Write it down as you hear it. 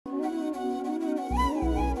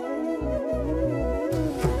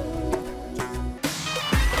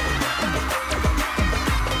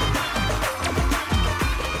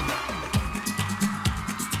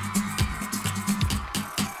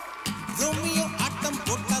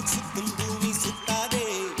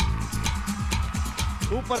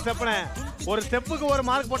Super ஸ்டெப்னே. ஒரு ஸ்டெப்புக்கு ஒரு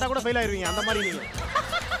மார்க் போட்டா கூட ஃபெயில் ஆயிருவீங்க. அந்த மாதிரி நீங்க.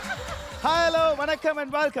 Hello, வணக்கம்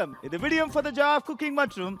and welcome. இது video for the job cooking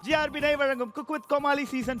மற்றும் GRB நெய் வழங்கும் Cook with Comali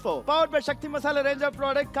season 4. Powered by Shakti Masala range of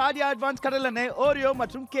product, Cardia Advanced கடலை எண்ணெய், Oreo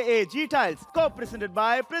மற்றும் KAG Tiles. Co-presented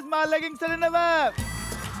by Prisma Leggings and Innovative.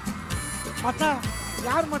 மச்சான்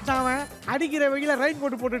யார் மச்சான் அவன் அடிக்கிற வெயில ரைன்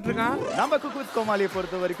கோட் போட்டுட்டு இருக்கான். நம்ம குக் வித் கோமாலியை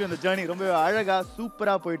பொறுத்த வரைக்கும் இந்த ஜர்னி ரொம்ப அழகா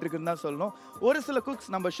சூப்பரா போயிட்டு இருக்குன்னு தான் சொல்லணும். ஒரு சில குக்ஸ்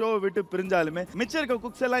நம்ம ஷோவை விட்டு பிரிஞ்சாலுமே மிச்சம் இருக்க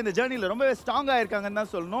குக்ஸ் எல்லாம் இந்த ஜர்னில ரொம்பவே ஸ்ட்ராங்கா இருக்காங்கன்னு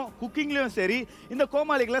தான் சொல்லணும். குக்கிங்லயும் சரி, இந்த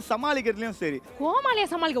கோமாளிகளை சமாளிக்கிறதுலயும் சரி. கோமாளியை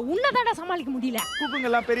சமாளிக்க உன்னதாட சமாளிக்க முடியல. குக்கிங்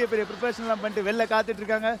எல்லாம் பெரிய பெரிய ப்ரிப்பரேஷன் எல்லாம் பண்ணிட்டு வெளில காத்துட்டு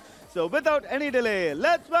இருக்காங்க. So without any delay,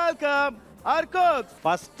 let's welcome our cooks.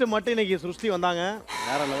 First மட்டும் இன்னைக்கு சுஷ்டி வந்தாங்க.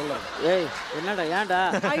 வேற லெவல்ல. ஏய் என்னடா ஏன்டா?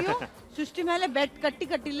 ஐயோ சுஷ்டி மேல பெட் கட்டி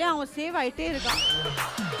கட்டில அவன் சேவ் ஆயிட்டே இருக்கான்.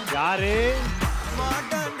 யாரு?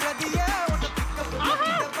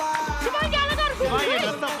 சிவாங்கி அழகா இருக்கு. சிவாங்கி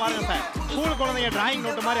ட்ரெஸ் பாருங்க சார். ஸ்கூல் குழந்தைங்க டிராயிங்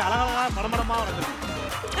நோட் மாதிரி அழகழகா படபடமா வருது.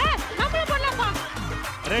 நம்மள போடலாம்ப்பா.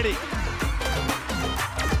 ரெடி.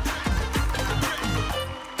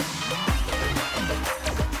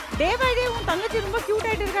 டே பை டே உன் தங்கச்சி ரொம்ப கியூட்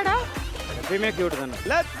ஆயிட்டு இருக்காடா. எப்பவுமே கியூட் தானே.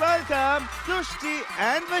 Let's welcome Sushti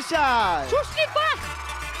and Vijay. Sashti பா.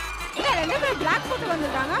 இல்ல ரெண்டு பேரும் பிளாக் போட்டு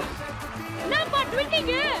வந்திருக்காங்க. என்னப்பா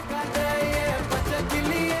ட்விட்டிங்?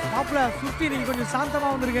 மாப்ள சுத்தி நீங்க கொஞ்சம் சாந்தமா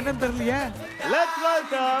வந்திருக்க என்னன்னு தெரியலையே. Let's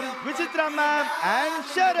welcome Vichitra ma'am and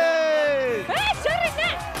Sherry. சரிங்க.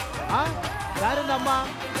 யாரு இந்த அம்மா?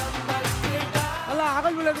 நல்லா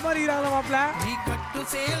அகல் விளக்கு மாதிரி இருக்காங்க மாப்ள.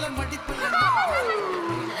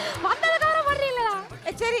 வந்ததகார வரீங்களா?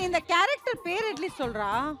 சரி இந்த கேரக்டர் பேர் அட்லீஸ்ட்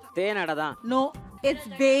சொல்றா. தேனடா தான். No it's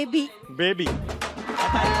baby. பேபி.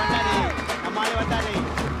 வந்தானே. அம்மாயே வந்தானே.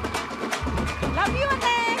 லவ் யூ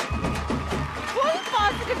அண்ணே. ஃபுல்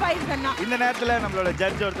பாசிட்டிவ் வைப்ஸ் அண்ணா. இந்த நேரத்துல நம்மளோட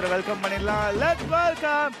ஜட்ஜ் ஒருத்தர் வெல்கம் பண்ணிடலாம். Let's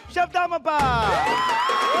welcome சப்தாமப்பா.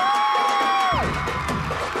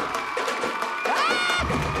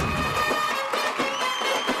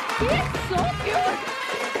 So cute.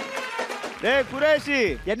 டேய் குரேஷி,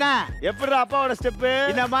 என்ன? எப்படிடா அப்பாவோட ஸ்டெப்?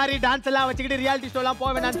 இந்த மாதிரி டான்ஸ் எல்லாம் வச்சுக்கிட்டு ரியாலிட்டி ஷோ எல்லாம்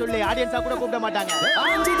போக வேணாம்னு சொல்லி ஆடியன்ஸா கூட கூப்பிட மாட்டாங்க.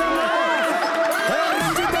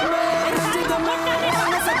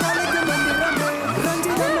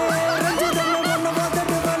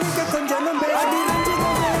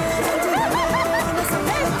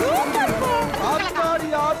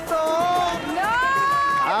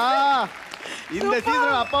 இந்த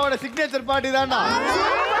சீசன் அப்பாவோட சிக்னேச்சர் பார்ட்டி தானா?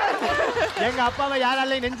 எங்க அப்பாவை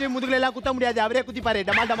யாராலையும் நெஞ்சு முதுகுல எல்லாம் குத்த முடியாது. அவரே குத்திப்பாரு.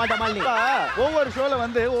 டமால் டமால் டமால். ஒவ்வொரு ஷோல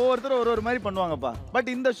வந்து ஒவ்வொருத்தரும் ஒரு மாதிரி பண்ணுவாங்கப்பா. பட்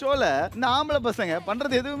இந்த ஷோல இந்த ஆம்பளை பசங்க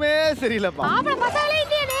பண்றது எதுவுமே சரியில்லைப்பா. ஆம்பள பசங்களே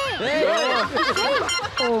இல்லையே.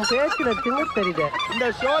 இந்த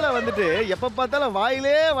ஷோல வந்துட்டு எப்ப பார்த்தாலும்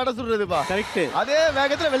வாயிலே வடை சுடுறதுப்பா. கரெக்ட். அதே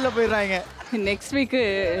வேகத்துல வெளில போயிடுறாங்க. நெக்ஸ்ட் வீக்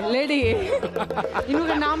லேடி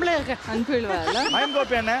இன்னொரு நாமளே அனுப்பிடுவாங்கல.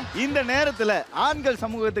 மயங்கோப்பி என்ன இந்த நேரத்துல ஆண்கள்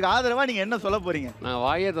சமூகத்துக்கு ஆதரவா நீங்க என்ன சொல்ல போறீங்க? நான்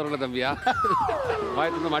வாயே திறக்கல தம்பியா.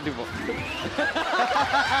 வாய் திறந்து மாட்டிப்போம்.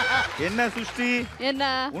 என்ன சுஷ்டி? என்ன?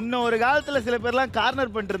 உன்ன ஒரு காலத்துல சில பேர்லாம்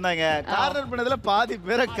கார்னர் பண்ணிட்டு இருந்தாங்க. கார்னர் பண்ணதுல பாதி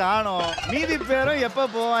பேரை காணோம். மீதி பேரும் எப்ப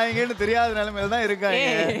போவாங்கன்னு தெரியாத நிலைமையில தான் இருக்காங்க.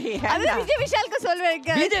 அது விஜய் விஷாலுக்கு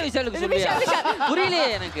சொல்வேங்க. விஜய் விஷாலுக்கு சொல்றியா?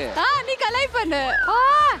 புரியலையே எனக்கு. நீ கலாய் பண்ணு.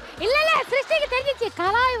 இல்ல இல்ல சிருஷ்டிக்கு தெரிஞ்சிச்சு.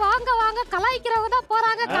 கலாய் வாங்க வாங்க கலாய்க்கிறவங்க தான்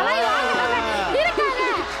போறாங்க. கலாய் வாங்குறவங்க இருக்காங்க.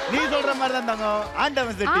 நீ சொல்ற மாதிரி தான் தங்க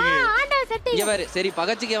ஆண்டவன் செட்டிங். ஆண்டவன் செட்டிங். இவர் சரி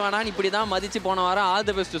பகச்சிக்க வேணாம் இப்படிதான் மதிச்சு போன வாரம் ஆல்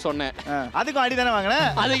தி பெஸ்ட் சொன்னேன். அதுக்கும் அடி தானே வாங்கினேன்.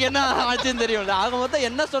 அதுக்கு என்ன ஆச்சுன்னு தெரியும்ல. ஆக மொத்தம்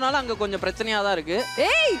என்ன சொன்னாலும் அங்க கொஞ்சம் பிரச்சனையா தான் இருக்கு.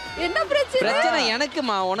 ஏய் என்ன பிரச்சனை? பிரச்சனை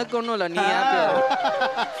எனக்குமா, உனக்கு ஒண்ணும் இல்ல. நீ ஹாப்பியா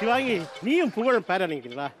சிவாங்கி, நீயும் புகழ் பேர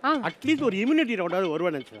நினைக்கிறீங்களா? அட்லீஸ்ட் ஒரு இம்யூனிட்டி ரவுண்டாவது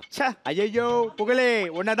வருவான்னு நினைச்சேன். ஐயோ புகழே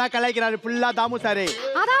உன்னதான் கலாய்க்கிறாரு ஃபுல்லா தாமு சாரே.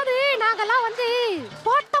 அதாவது நாங்கெல்லாம் வந்து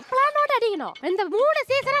போட்ட பிளானோட அடிக்கணும். இந்த 3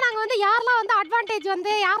 சீசனை நாங்க வந்து யாரெல்லாம் வந்து அட்வான்டேஜ்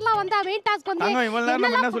வந்து யாரெல்லாம் வந்து மெயின் டாஸ்க் வந்து தங்க இவ்வளவு நேரம்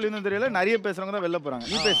நம்ம என்ன சொல்லிருந்தோம் தெரியல. நிறைய பேசுறவங்க தான் வெளில போறாங்க.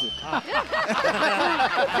 நீ பேசு.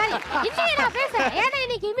 சரி இன்னைக்கு நான் பேசுறேன். ஏன்னா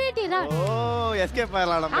இன்னைக்கு இம்யூனிட்டி தான். ஓ எஸ்கேப்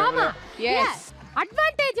ஆகலாம் நம்ம. ஆமா எஸ்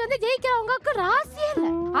அட்வான்டேஜ் வந்து ஜெயிக்கிறவங்களுக்கு ராசியே இல்ல.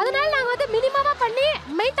 அதனால நாங்க வந்து மினிமமா பண்ணி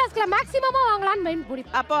மெயின் டாஸ்க்ல மேக்ஸிமமா வாங்கலாம்னு மெயின் புடி.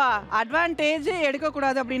 அப்போ அட்வான்டேஜ் எடுக்க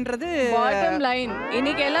கூடாது அப்படின்றது பாட்டம் லைன்.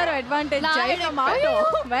 இன்னைக்கு எல்லாரும் அட்வான்டேஜ் ஜெயிக்க மாட்டோம்.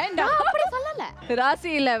 வேண்டாம் அப்படி சொல்லல. ராசி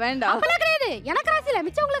இல்ல வேண்டாம். அப்பள கிடையாது. எனக்கு ராசி இல்ல.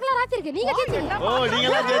 மிச்சவங்களுக்கு எல்லாம் ராசி இருக்கு. நீங்க ஜெயிச்சீங்க. ஓ நீங்க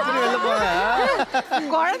எல்லாம் ஜெயிச்சிட்டு வெளில போங்க.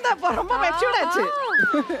 குழந்தை ரொம்ப மெச்சூர்ட் ஆச்சு.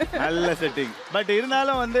 நல்ல செட்டிங். பட்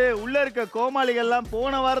இருந்தாலும் வந்து உள்ள இருக்க கோமாளிகள்லாம்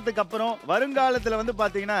போன வாரத்துக்கு அப்புறம் வருங்காலத்துல வந்து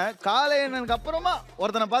பாத்தீங்கன்னா காலையனுக்கு அப்புறமா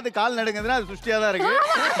ஒருத்தனை பார்த்து கால் நடுங்குதுன்னா அது சுஷ்டியா தான் இருக்கு.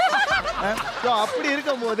 அப்படி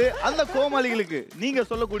இருக்கும்போது அந்த கோமாளிகளுக்கு நீங்க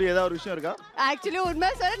சொல்லக்கூடிய ஏதாவது ஒரு விஷயம் இருக்கா? ஆக்சுவலி உண்மை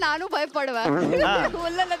சார் நானும் பயப்படுவேன்.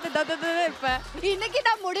 உள்ள இருப்பேன். இன்னைக்கு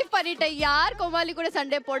நான் முடிவு பண்ணிட்டேன் யார் கோமாளி கூட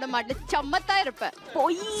சண்டை போட மாட்டேன். சம்மத்தா இருப்பேன்.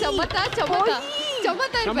 சம்மத்தா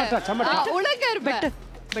இருப்பேன். உலக இருப்பேன்.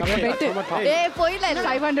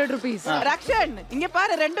 ரக்ஷன் இங்க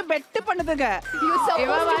பாரு 2 பெட் பண்ணுதுங்க.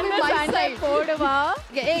 போடுவா.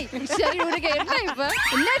 ஏய் சரி உனக்கு என்ன இப்ப?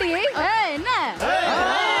 என்னடி? என்ன?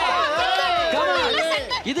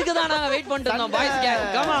 இதுக்கு தான் நாங்க வெயிட் பண்ணிட்டு இருந்தோம் பாய்ஸ் கேங்.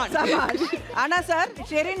 Come on. ஆனா சார்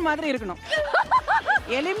ஷெரின் மாதிரி இருக்கணும்.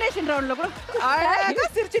 எலிமினேஷன் ரவுண்ட்ல கூட அழகா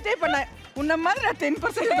சிரிச்சிட்டே பண்ண. உன்ன மாதிரி நான்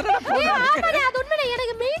 10% ஆமாடா அது உண்மையிலே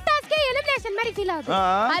எனக்கு மெயின் டாஸ்கே எலிமினேஷன் மாதிரி ஃபீல் ஆகுது.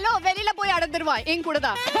 ஹலோ வெளியில போய் அடந்துருவான் என் கூட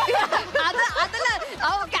தான். அதுல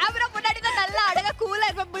அவ கேமரா முன்னாடி தான் நல்லா அழகா கூலா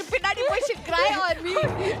இருப்ப. பின்னாடி போய் cry on me.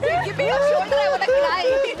 Give me your shoulder I want to cry.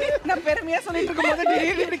 நான் பெருமையா சொல்லிட்டு இருக்கும்போது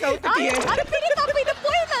திடீர்னு இப்படி கவுத்திட்டியே. அது பெரிய தப்பு. இது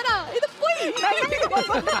போய் தானா? இது போய்.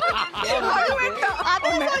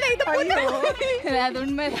 அது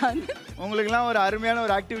உண்மைதான். உங்களுக்குலாம் ஒரு அருமையான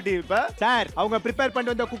ஒரு ஆக்டிவிட்டி இப்ப சார் அவங்க ப்ரிப்பேர்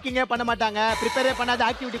பண்ணிட்டு வந்த குக்கிங்கே பண்ண மாட்டாங்க. ப்ரிப்பேரே பண்ணாத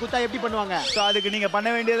ஆக்டிவிட்டி கொடுத்தா எப்படி பண்ணுவாங்க? சோ அதுக்கு நீங்க பண்ண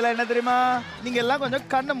வேண்டியதெல்லாம் என்ன தெரியுமா? நீங்க எல்லாம் கொஞ்சம்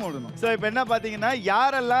கண்ணை மூடணும். சோ இப்போ என்ன பாத்தீங்கன்னா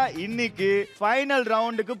யாரெல்லாம் இன்னைக்கு ஃபைனல்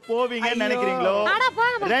ரவுண்டுக்கு போவீங்கன்னு நினைக்கிறீங்களோ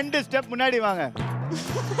 2 ஸ்டெப் முன்னாடி வாங்க.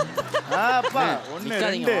 அப்பா 1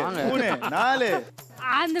 2 3 4.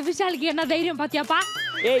 அந்த விஷாலுக்கு என்ன தைரியம் பாத்தியாப்பா?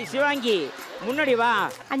 ஏய் சிவாங்கி முன்னாடி வா.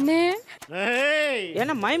 அண்ணே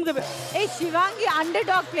என்ன மயம்க. ஏய் சிவாங்கி அண்டர்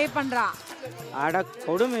டாக் ப்ளே பண்றா. அட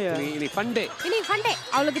கொடுமையா. நீ ஃபண்டே. இன்னைக்கு ஃபண்டே.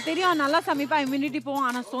 அவளுக்கு தெரியும் நல்லா சமைப்பா இம்யூனிட்டி போகும்.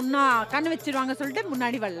 ஆனா சொன்னா கண்ணு வச்சிருவாங்க சொல்லிட்டு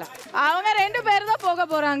முன்னாடி வரல. அவங்க 2 பேர் தான் போக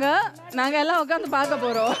போறாங்க. நாங்க எல்லாம் உட்கார்ந்து பார்க்க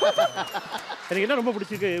போறோம். எனக்கு என்ன ரொம்ப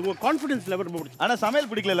பிடிச்சிருக்கு உங்க கான்ஃபிடன்ஸ் லெவல் ரொம்ப பிடிச்சிருக்கு. ஆனா சமையல்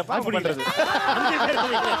பிடிக்கல பாக்க பண்றது.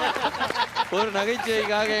 ஒரு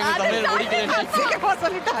நகைச்சுவைக்காக எங்க சமையல் பிடிக்கல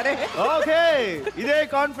சொல்லிட்டாரு. ஓகே இதே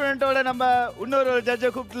கான்ஃபிடென்ட்டோட நம்ம இன்னொரு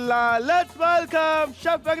ஜட்ஜை கூப்பிடலாம். Let's welcome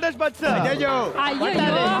chef Venkatesh but sir. ஐயோ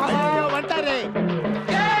வந்துட்டாரே.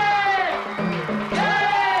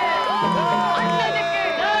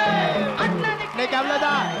 இன்னைக்கு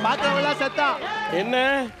அவ்வளவுதான். பாக்குறவங்களா செத்தா. என்ன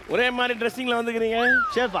ஒரே மாதிரி ட்ரெஸ்ஸிங்ல வந்துக்கிறீங்க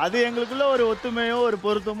ஷெஃப்? அது எங்களுக்குள்ள ஒரு ஒத்துமையோ ஒரு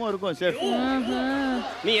பொருத்தமோ இருக்கும் ஷெஃப்.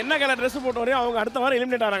 நீ என்ன கலர் ட்ரெஸ் போட்டு வரையோ அவங்க அடுத்த வாரம்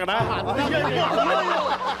எலிமினேட் ஆறாங்கடா.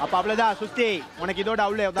 அப்ப அவ்வளவுதான் சுஸ்தி உனக்கு இதோட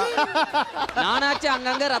அவ்வளவுதான். நானாச்சு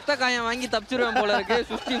அங்கங்க ரத்த காயம் வாங்கி தப்பிச்சிருவேன் போல இருக்கு.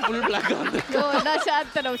 சுஸ்தி ஃபுல் பிளாக் வந்து. நான்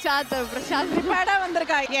சாத்தனம் பிரசாந்த் ப்ரிப்பேர்டா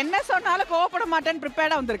வந்திருக்கா. என்ன சொன்னாலும் கோவப்பட மாட்டேன்னு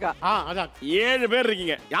ப்ரிப்பேர்டா வந்திருக்கா. அதான் 7 பேர்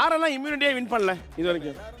இருக்கீங்க. யாரெல்லாம் இம்யூனிட்டியே வின் பண்ணல இது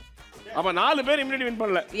வரைக்கும்? அப்ப 4 பேர் இம்யூனிட்டி வின்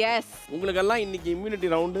பண்ணல. எஸ் உங்களுக்கு எல்லாம் இன்னைக்கு இம்யூனிட்டி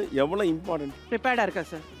ரவுண்ட் எவ்வளவு இம்பார்ட்டன்ட்? ப்ரிப்பேர்டா இருக்கா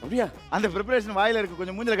சார்? அப்படியா? அந்த ப்ரிப்பரேஷன் வாயில இருக்கு.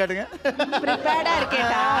 கொஞ்சம் மூஞ்சில காட்டுங்க. ப்ரிப்பேர்டா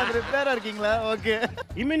இருக்கேடா. ப்ரிப்பேரா இருக்கீங்களா? ஓகே.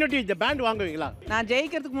 இம்யூனிட்டி இந்த பேண்ட் வாங்குவீங்களா? நான்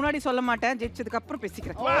ஜெயிக்கிறதுக்கு முன்னாடி சொல்ல மாட்டேன். ஜெயிச்சதுக்கு அப்புறம்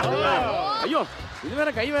பேசிக்கிறேன். ஐயோ இது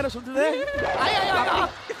வேற கை வேற சுத்துதே.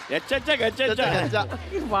 எச்சச்ச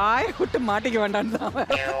வாயை விட்டு மாட்டிக்க வேண்டாம் தான்.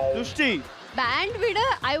 சுஷ்டி பேண்ட் விட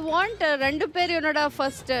ஐ வாண்ட் 2 பேர் என்னோட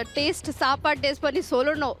ஃபர்ஸ்ட் டேஸ்ட் சாப்பாடு டேஸ்ட் பண்ணி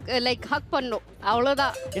சொல்லணும். லைக் ஹக் பண்ணணும்.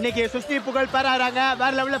 அவ்வளவுதான். இன்னைக்கு சுஸ்தி புகழ் பெறாராங்க.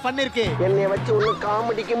 வேற லெவல்ல பண்ணி இருக்கு. என்னைய வச்சு ஒண்ணு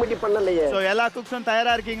காமெடி கிமெடி பண்ணலையே. சோ எல்லா குக்ஸும்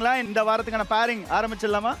தயாரா இருக்கீங்களா? இந்த வாரத்துக்கான பேரிங்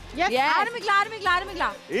ஆரம்பிச்சிடலாமா?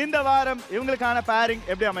 ஆரம்பிக்கலாம். இந்த வாரம் இவங்களுக்கான பேரிங்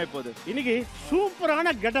எப்படி அமைய போகுது? இன்னைக்கு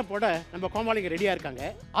சூப்பரான கெட்டப்போட நம்ம கோமாளிங்க ரெடியா இருக்காங்க.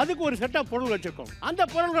 அதுக்கு ஒரு செட் ஆஃப் பொருள் வச்சிருக்கோம். அந்த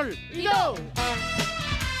பொருள்கள் இதோ.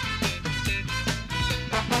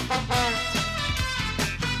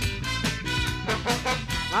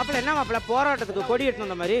 மாப்பிள்ள என்ன மாப்பிள்ள போராட்டத்துக்கு கொடி எடுத்து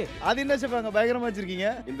வந்த மாதிரி? அது என்ன ஷெஃப் அங்க பயங்கரமா வச்சிருக்கீங்க?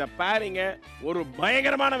 இந்த பேரிங்க ஒரு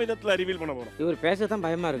பயங்கரமான விதத்துல ரிவீல் பண்ண போறோம். இவர் பேசதான்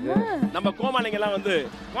பயமா இருக்கு. நம்ம கோமாளிங்க எல்லாம் வந்து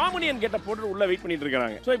காமெடியன் கெட்ட போட்டு உள்ள வெயிட் பண்ணிட்டு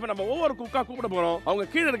இருக்காங்க. சோ இப்போ நம்ம ஒவ்வொரு குக்கா கூப்பிட போறோம். அவங்க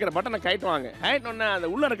கீழ இருக்கிற பட்டனை கயட்டுவாங்க. கயட்டோன்னே அந்த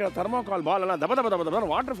உள்ள இருக்கிற தெர்மோகால் பால் எல்லாம் தப தப தப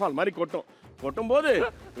வாட்டர் ஃபால் மாதிரி கொட்டும் போது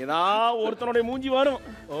ஏதாவது ஒருத்தனுடைய மூஞ்சி வரும்.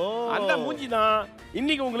 அந்த மூஞ்சி தான்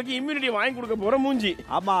இன்னைக்கு உங்களுக்கு இம்யூனிட்டி வாங்கி கொடுக்க போற மூஞ்சி.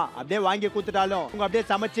 ஆமா அப்படியே வாங்கி கூத்துட்டாலும் உங்க அப்படியே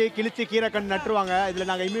சமைச்சு கிழிச்சு கீரை கண்ணு நட்டுருவாங்க. இதுல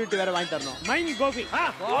நாங்க இம்யூனிட்டி வேற வாங்கி தரணும். மைண்ட் கோபி.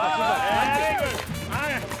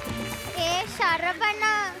 ஏ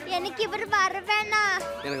சரவணா எனக்கு இவர் வரவேனா.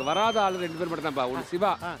 எனக்கு வராத ஆளு 2 பேர் மட்டும் தான்ப்பா. ஒன்னு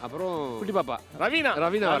சிவா அப்புறம் குட்டி பாப்பா ரவீனா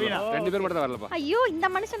 2 பேர் மட்டும் தான் வரலப்பா. ஐயோ இந்த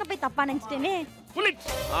மனுஷனை போய் தப்பா நினைச்சிட்டேனே. புலிட்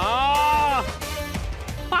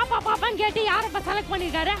பாப்பான்னு கேட்டு யாரப்பா செலக்ட்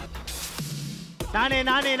பண்ணிருக்காரு?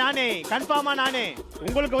 நானே கன்ஃபார்மா நானே.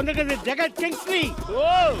 உங்களுக்கு வந்திருக்கிறது ஜெகத் கிங்ஸ்லி.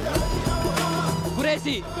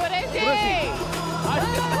 குரேசி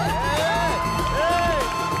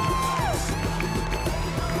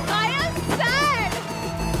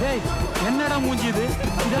என்னடா மூஞ்சி இது?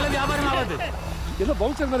 இதெல்லாம் வியாபாரம் ஆகாது. ஏதோ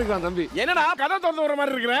பவுன்சர் மாதிரி இருக்கான் தம்பி. என்னடா கதை திறந்து வர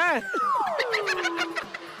மாதிரி இருக்கிற?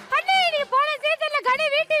 அண்ணே நீ போன சீசன்ல கணே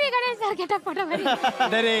வீடிவி கணேஷ் சார் கேட்ட போட்ட மாதிரி.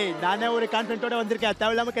 டேய் நானே ஒரு கான்ஃபிடென்ட்டோட வந்திருக்கேன்.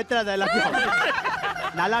 தேவையில்லாம கெத்துறாத எல்லாத்தையும்.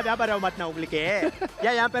 நல்லா வியாபாரம் மாட்டேன் உங்களுக்கு.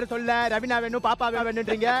 ஏன் என் பேரை சொல்ல ரவினா வேணும் பாப்பா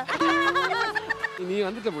வேணும்ன்றீங்க? நீ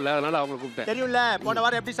வந்துட்ட புள்ள, அதனால அவங்கள கூப்பிட்டேன். தெரியும்ல போன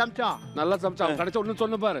வாரம் எப்படி சமைச்சோம்? நல்லா சமைச்சான். கடைசி ஒண்ணு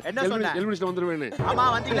சொன்ன பாரு. என்ன சொன்ன? எலிமினேஷன் வந்துருவேன்னு. ஆமா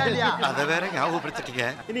வந்தீங்களா இல்லையா? அத வேற ஞாபகப்படுத்திட்டீங்க.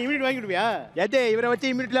 நீ இமிடியேட் வாங்கிடுவியா? எது இவரை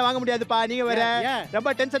வச்சு இமிடியேட்ல வாங்க முடியாதுப்பா. நீங்க வேற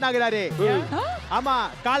ரொம்ப டென்ஷன் ஆகுறாரு. ஆமா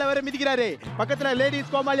காலை வேற மிதிக்கிறாரு. பக்கத்துல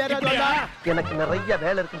லேடிஸ் கோமாளி யாராவது வந்தா எனக்கு நிறைய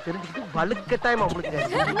வேலை இருக்கு தெரிஞ்சுக்கிட்டு வலுக்கட்டாயமா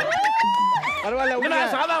உங்களுக்கு பரவாயில்ல என்னடா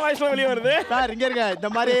சாதா வாய்ஸ்ல வெளிய வருது? சார் இங்க இருங்க. இந்த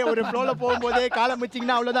மாதிரி ஒரு ஃப்ளோல போகும்போது காலை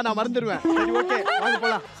மிச்சிங்கன்னா அவ்வளவுதான், நான் மறந்துடுவேன். சரி ஓகே வாங்க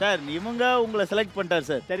போலாம். சார் இவங்க உங்களை செலக்ட் பண்ணிட்டார்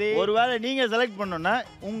சார். சரி. ஒருவேளை நீங்க செலக்ட் பண்ணனும்னா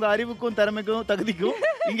உங்க அறிவுக்கும் திறமைக்கும் தகுதிக்கும்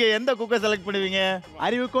இங்க எந்த குக்கை செலக்ட் பண்ணுவீங்க?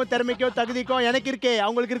 அறிவுக்கும் திறமைக்கும் தகுதிக்கும் எனக்கு இருக்கே,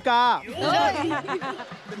 அவங்களுக்கு இருக்கா?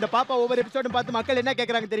 இந்த பாப்பா ஒவ்வொரு எபிசோடும் பார்த்து மக்கள் என்ன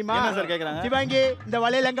கேக்குறாங்க தெரியுமா? என்ன சார் கேக்குறாங்க? சிவாங்கி இந்த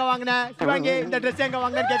வளையல் எங்க வாங்குன? சிவாங்கி இந்த Dress எங்க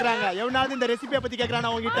வாங்குனன்னு கேக்குறாங்க. எவனாவது இந்த ரெசிபியை பத்தி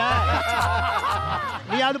கேக்குறானா உங்ககிட்ட?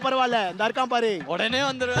 நீயாவது பரவாயில்ல, இந்த இருக்கான் பாரு உடனே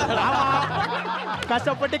வந்துருவேன்.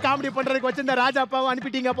 கஷ்டப்பட்டு காமெடி பண்றதுக்கு வச்சு இந்த ராஜா அப்பாவை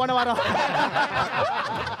அனுப்பிட்டீங்க போன வாரம்.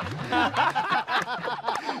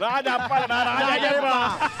 ராஜா அப்பாடா ராஜா கேப்பா.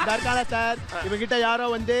 இந்த இருக்கான சார் இவங்கிட்ட யாரோ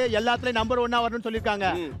வந்து எல்லாத்துலயும் நம்பர் 1 வரணும்னு சொல்லிருக்காங்க.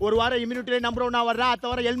 ஒரு வாரம் இம்யூனிட்டில நம்பர் 1 வர்றான்,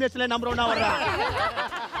 அடுத்த வாரம் எலிமினேஷன்ல நம்பர் 1 வர்றான்.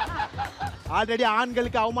 ஆல்ரெடி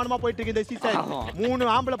ஆண்களுக்கு அவமானமா போயிட்டு இருக்கு இந்த சீசன். 3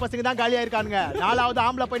 ஆம்பளை பசங்க தான் காலியா இருக்கானுங்க. 4வது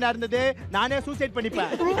ஆம்பளை பையனா இருந்தது நானே சூசைட்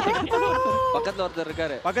பண்ணிப்பேன். பக்கத்துல ஒருத்தர்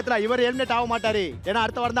இருக்காரு. பக்கத்துல இவர் எலிமினேட் ஆக மாட்டாரு, ஏன்னா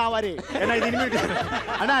அடுத்த வாரம் தான் ஆவாரு. ஏன்னா இது இனிமேல்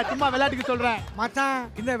அண்ணா சும்மா விளையாட்டுக்கு சொல்றேன். மச்சான்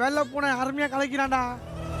இந்த வெள்ளை பூனை அருமையா கலக்கிறான்டா.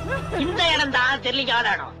 இந்த இடம் தான் தெரியல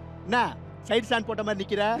இடம். என்ன சைடு ஸ்டாண்ட் போட்ட மாதிரி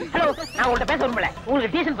நிக்கிற? ஹலோ நான் உங்கள்ட்ட பேச விரும்பல,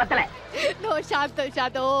 உங்களுக்கு டீசன் பத்தல. நோ சாந்தோ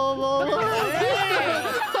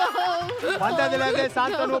வந்ததுல இருந்து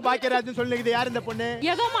சாந்தனு பாக்கியராஜ்னு சொல்லிக்குது. யார் இந்த பொண்ணு?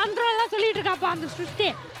 ஏதோ மந்திரம் எல்லாம் சொல்லிட்டு இருக்காப்பா அந்த சுஷ்டி.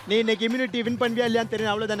 நீ இன்னைக்கு இம்யூனிட்டி வின் பண்ணுவியா இல்லையான்னு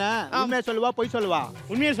தெரியும், அவ்வளவுதானே? உண்மையை சொல்லுவா பொய் சொல்லுவா?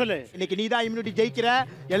 உண்மையை சொல்லு. இன்னைக்கு நீ தான் இம்யூனிட்டி ஜெயிக்கிற.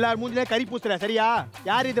 எல்லார் மூஞ்சிலே கறி பூசுற, சரியா?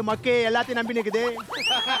 யார் இது மக்கே எல்லாத்தையும் நம்பி நிக்குது?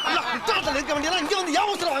 இருக்க வேண்டியதா இங்க வந்து ஏன்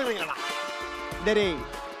வாங்குறீங்களா? டேய்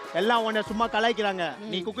எல்லாம் உன்னை சும்மா கலாய்க்கிறாங்க.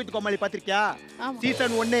 நீ cook with Comali பாத்திருக்கியா?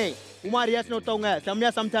 Season 1 Uma ரியாஸ்னு ஒருத்தவங்க செம்மையா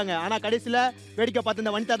சமைச்சாங்க. ஆனா கடைசியில வேடிக்கை பார்த்து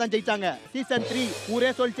இந்த வனிதா தான் ஜெயிச்சாங்க. சீசன் 3 ஊரே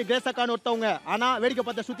சொல்லிச்சு கிரேசக்கான்னு ஒருத்தவங்க, ஆனா வேடிக்கை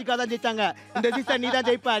பார்த்த சுத்திகா தான் ஜெயிச்சாங்க. இந்த சீசன் நீ தான்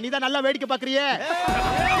ஜெயிப்ப. நீ தான் நல்லா வேடிக்கை பாக்குறியே.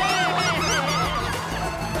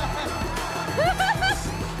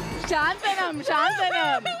 சாந்தனம்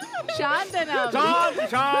சாந்தனம் சாந்தனம்.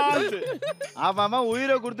 ஆமாமா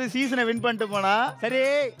உயிரை கொடுத்து சீசனை வின் பண்ணிட்டு போனா. சரி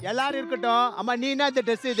எல்லாரும் இருக்கட்டும். அம்மா நீ என்ன இந்த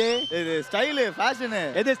ட்ரெஸ் இது? இது ஸ்டைலு ஃபேஷனு.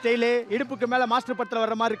 எது ஸ்டைலு? இடுப்புக்கு மேல மாஸ்டர் படத்துல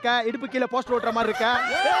வர்ற மாதிரி இருக்க, இடுப்பு கீழே போஸ்டர் ஓட்டுற மாதிரி இருக்க.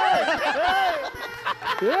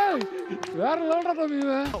 ஏய் வேற லெவல்டா தம்பி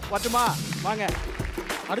இவன். பட்டுமா வாங்க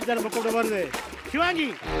அடுத்த நம்ம கூட வருது சிவாங்கி.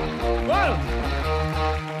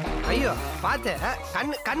 ஐயோ பாத்து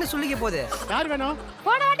கண்ணு சொல்லிக்க போகுது. யார் வேணும்?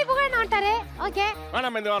 போன வாட்டி புகழ் நாட்டாரே. ஓகே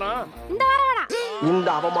வேணாம் இந்த வாரம். இந்த வாரம் வேணாம். இந்த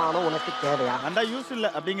அவமானம் உனக்கு தேவையா? அண்டா யூஸ் இல்ல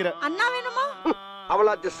அப்படிங்கிற. அண்ணா வேணுமா?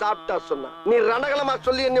 அவளாச்சு சாப்பிட்டா சொன்னா நீ ரணகலமா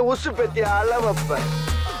சொல்லி என்ன உசு பெத்தி அளவப்ப.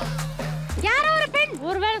 யாரோ ஒரு பெண்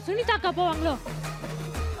ஒருவேளை சுனிதாக்கா போவாங்களோ?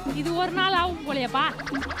 இது ஒரு நாள் ஆகும் போலயேப்பா.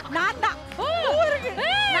 நான் தான்.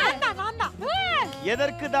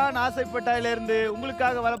 எதற்கு தான் ஆசைப்பட்டாயில இருந்து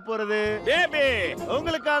உங்களுக்காக வர போறது பேபி.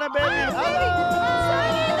 உங்களுக்கான பேபி.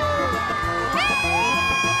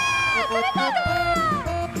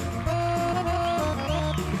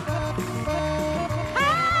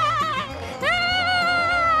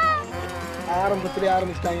 ஆரம்பத்திலே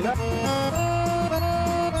ஆரம்பிச்சிட்டாங்கன்னா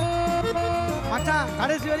மச்சான்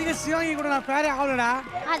கடைசி வரைக்கும் சிவாங்கி கூட நான் பேரே ஆகலடா.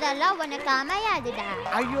 அதெல்லாம் உனக்கு அமையாதுடா.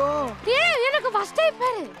 ஐயோ ஏய் எனக்கு ஃபர்ஸ்ட் டைம்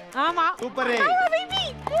பாரு. ஆமா சூப்பர். பேபி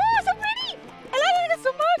ஓ சூப்பர். எல்லாரும் எனக்கு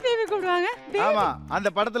சும்மா பேபி கூப்பிடுவாங்க. ஆமா அந்த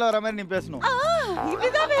படத்துல வர மாதிரி நீ பேசணும்.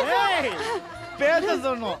 இப்படிதான் பேச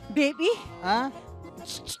சொன்னோம். பேபி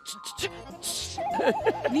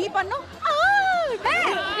நீ பண்ணு.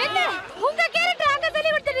 என்ன உங்க கேரக்டர் அங்க சொல்லி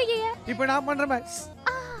கொடுத்துட்டீங்க. இப்போ நான் பண்றேன்.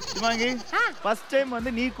 சிவாங்கி ஃபர்ஸ்ட் டைம்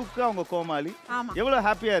வந்து நீ குக்கு அவங்க கோமாளி. எவ்வளவு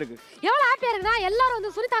ஹாப்பியா இருக்கு? எவ்வளவு ஹாப்பியா இருக்குனா எல்லாரும்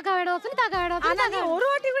வந்து சுனிதாக்கா வேணும் சுனிதாக்கா வேணும். ஆனா நீ ஒரு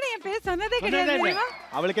வாட்டி கூட என் பேர் சொன்னதே கிடையாது.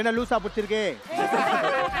 அவளுக்கு என்ன லூசா பிடிச்சிருக்கு?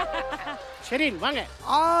 சரி வாங்க.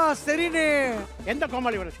 சரினே. எந்த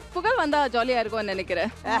கோமாளி வேணும்? புகழ் வந்தா ஜாலியா இருக்கும்னு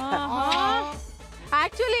நினைக்கிறேன்.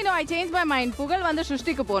 Actually no, I changed my mind. புகழ் வந்து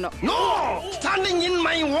சுஷ்டிக்கு போணும். No! Standing in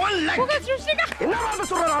my own leg. புகழ் சுஷ்டிக்கு. என்னடா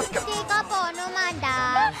சொல்றா? சுஷ்டிகா போணுமாடா.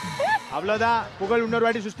 அவ்வளவுதான். புகழ் இன்னொரு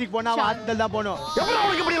வாட்டி சுஷ்டிக்கு போனா ஹாஸ்டல் தான் போணும். எவ்வளவு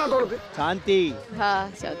உங்களுக்கு இப்படி நான் தோணுது? சாந்தி.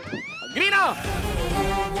 சாந்தி. கிரீனா.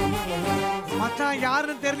 மச்சான்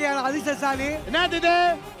யாருன்னு தெரியல அதிர்ஷ்டசாலி. என்னது இது?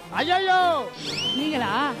 ஐயோ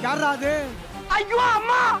நீங்களா? யாரா அது? ஐயோ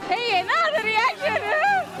அம்மா ஏய் என்ன அது ரியாக்ஷன்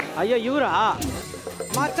ஐயோ இவரா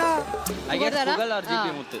மச்சான் புகழ் ஆர்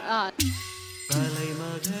ஜிபி முத்து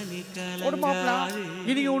ஒரு மாப்ள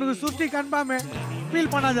இன்னைக்கு உனக்கு சுஷ்டி கன்ஃபார்ம்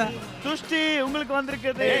ஃபீல் பண்ணாத சுஷ்டி உங்களுக்கு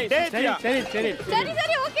வந்திருக்குது சரி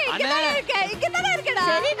ஓகே இங்க தான இருக்கடா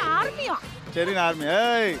சரி ஆர்மியா சரி ஆர்மி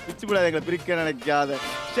ஏய் பிச்சு விடாத எங்களை பிரிக்க நினைக்காத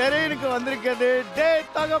ஷெரீனுக்கு வந்திருக்கிறது டே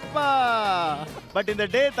தகப்பா பட் இந்த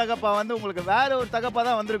டே தகப்பா வந்து உங்களுக்கு வேற ஒரு தகப்பா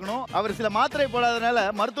தான் வந்திருக்கணும். அவர் சில மாத்திரை போடாதனால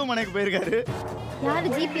மருத்துவமனைக்கு போயிருக்காரு. யாரு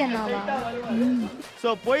ஜிபி அண்ணாவா? சோ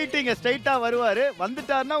போயிட்டு இங்க ஸ்ட்ரைட்டா வருவாரு.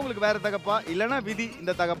 வந்துட்டாருன்னா உங்களுக்கு வேற தகப்பா, இல்லனா விதி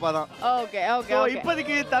இந்த தகப்பா தான். ஓகே ஓகே சோ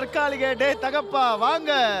இப்போதைக்கு தற்காலிக டே தகப்பா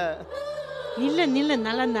வாங்க. நில்ல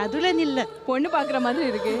நல்லா நடுல நில்ல பொண்ணு பாக்குற மாதிரி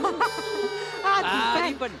இருக்கு.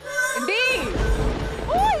 டேய்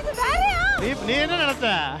ஓ இது வேறயா? நீ என்ன நினைச்ச?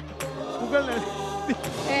 புகழ்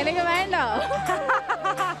எனக்கு வேண்டாம்.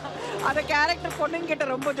 அத கேரக்டர் பொண்ணுங்க கிட்ட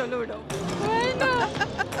ரொம்ப சொல்ல விடும்.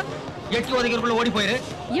 எட்டி ஒதுக்கிறதுக்குள்ள ஓடி போயிரு.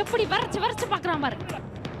 எப்படி வரைச்சு பாக்குறான் பாரு.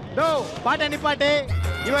 டோ பாட்ட நிப்பாட்டே.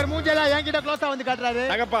 இவர் மூஞ்செல்லாம் என்கிட்ட க்ளோஸா வந்து காட்டுறாரு.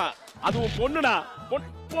 தகப்பா அது பொண்ணுடா.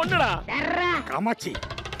 பொண்ணுடா. காமாட்சி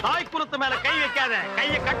தாய் குருத்து மேல கை வைக்காத.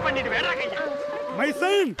 கையை கட் பண்ணிட்டு வேற கையா.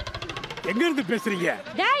 மைசன் எங்க இருந்து பேசுறீங்க?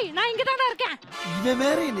 டேய் நான் இங்க தான இருக்கேன். இவன்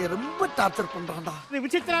வேற என்னை ரொம்ப டார்ச்சர் பண்றான்டா.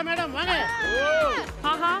 விசித்ரா மேடம் வாங்க.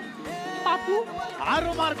 ஆஹா பாப்பு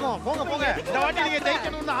ஆர்வமா இருக்கும். போங்க இந்த வாட்டி நீங்க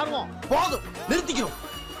ஜெயிக்கணும்னு ஆர்வம். போதும் நிறுத்திக்கிறோம்.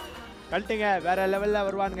 கழட்டுங்க வேற லெவல்ல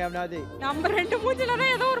வருவானுங்க அவனாவது. நம்ம ரெண்டு மூஞ்சில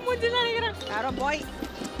தான் ஏதோ ஒரு மூஞ்சில நினைக்கிறேன். யாரோ பாய்.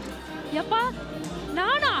 எப்பா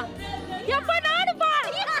நானா? எப்பா நானு பா.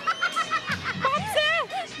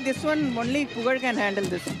 This one only Pugal can handle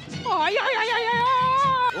this.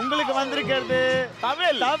 உங்களுக்கு வந்திருக்கிறது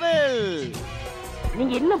தவில்.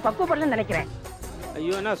 நீங்க இன்னும் பக்குவப்படலன்னு நினைக்கிறேன்.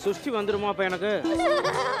 ஐயோ என்ன சுஷ்டி வந்துருமா அப்ப எனக்கு?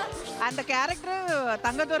 அந்த கேரக்டர்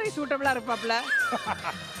தங்கதுரை சூட்டபிளா இருப்பாப்ல.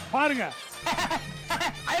 பாருங்க.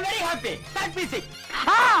 I am very happy. Start music.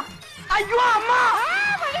 ஐயோ அம்மா.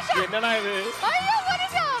 என்னடா இது? ஐயோ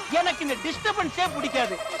மனுஷா. எனக்கு இந்த டிஸ்டர்பன்ஸே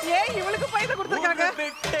பிடிக்காது. ஏய் இவளுக்கு பைசா கொடுத்திருக்காங்க.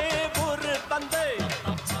 ஒரு தந்தை.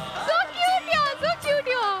 So cute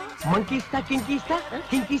யா. மங்கிஸ்டா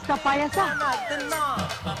கிங்கிஸ்டா பாயாசா.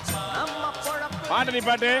 பாட்டு நீ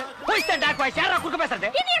பாட்டு. Who's the dark voice? யாரா குறுக்க பேசுறது?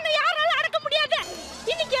 இனி என்ன யாரால அடக்க முடியாது.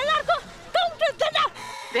 இன்னைக்கு எல்லாருக்கும் கவுண்டர் தண்டா.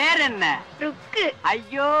 பேர் என்ன? ருக்கு.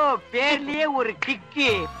 ஐயோ பேர்லயே ஒரு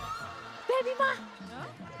கிக்கு. பேபிமா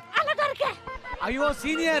அழகா இருக்க. ஐயோ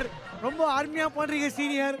சீனியர் ரொம்ப ஆர்மியா பண்றீங்க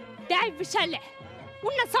சீனியர். டேய் விஷால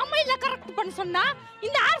உன்னை சமையல கரெக்ட் பண்ண சொன்னா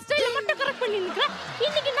இந்த ஹேர் ஸ்டைல மட்டும் கரெக்ட் பண்ணி நிக்கற.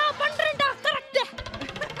 இன்னைக்கு நான் பண்றேன்டா கரெக்ட்.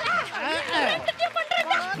 ரெண்டுத்தையும்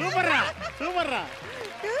பண்றேன்டா. சூப்பர்ரா.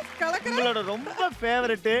 உங்களோட ரொம்ப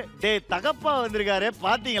ஃபேவரட் டே தகப்பா வந்திருக்காரு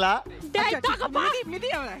பாத்தீங்களா? டேய் தகப்பா மிதி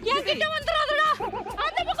அவள. என்கிட்ட வந்துறாதடா.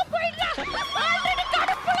 அந்த பக்கம் போயிடுடா. ஆல்ரெடி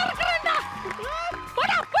கடுப்புல இருக்கறேன்டா.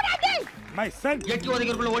 போடா டேய். மைசன் எட்டி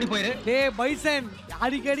ஒதுக்கிறதுக்குள்ள ஓடி போயிரு. டேய் மைசன்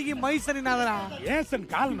அடிக்கடிக்கு மைசன் நாதடா. ஏசன்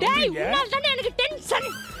கால் டேய் நோடுறீங்க. உன்னால தானே எனக்கு டென்ஷன்.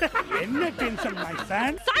 என்ன டென்ஷன்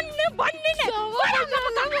மைசன்? சன்னு பண்ணுனே. போடா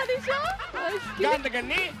மகதிஷா. காந்த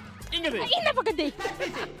கண்ணி இங்கது. இந்த பக்கத்தை.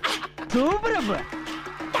 சூப்பரப்ப.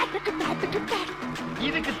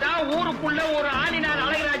 இதுக்கு தான் ஊருக்குள்ள ஒரு ஆளினார்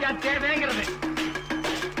அழகராஜா தேவைங்கிறது.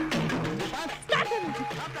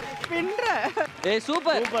 பின்ற. ஏய்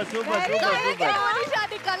சூப்பர். மனுஷா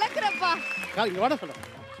நீ கலக்குறப்பா. இங்க வாடா சொல்ல.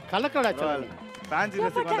 கலக்கடா சொல்ல. ஃபேன்சி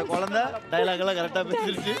ட்ரெஸ்க்கு வந்த குழந்தை டயலாக் எல்லாம் கரெக்ட்டா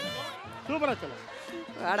பேசிருச்சு. சூப்பரா சொல்ல.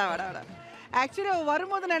 வாடா. ஆக்சுவலி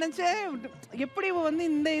வரும்போது நினைச்சேன் எப்படி வந்து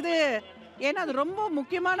இந்த இது ஏன்னா அது ரொம்ப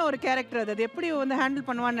முக்கியமான ஒரு கேரக்டர் அது எப்படி வந்து ஹேண்டில்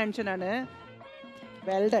பண்ணுவான்னு நினைச்சேன் நான்.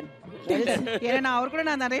 வெல்டன் ஏன்னா நான் அவர் கூட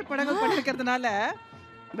நான் நிறைய படங்கள் பண்ணிருக்கிறதுனால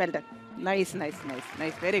வெல்டன். Nice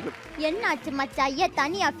very good. என்னாச்சு மச்சான் ஐயா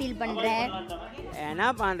தனியா ஃபீல் பண்றேன்? என்ன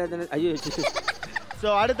பண்றது? ஐயோ. சோ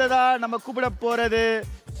அடுத்ததா நம்ம கூப்பிட போறது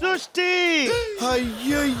சுஷ்டி.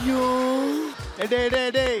 ஐயோ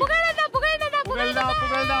டேய் புகழ்டா.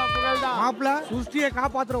 மாப்ள சுஷ்டியை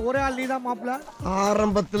காப்பாத்துற ஒரே ஆள் நீதான் மாப்ள.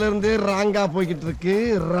 ஆரம்பத்துல இருந்தே ராங்கா போய்கிட்டு இருக்கு.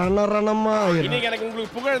 ரணமா இன்னைக்கு எனக்கு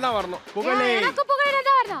உங்களுக்கு புகழ் தான் வரணும். எனக்கு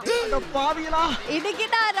புகழதான் வரணும். பாவிகளா. இன்னைக்கு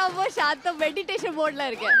நான் ரொம்ப சாந்த மெடிடேஷன் மோட்ல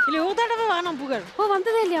இருக்கேன். இல்ல ஒரு தடவை வேணாம் புகழ். ஓ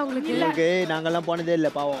வந்ததே இல்லையா உங்களுக்கு? உங்களுக்கு நாங்கெல்லாம் போனதே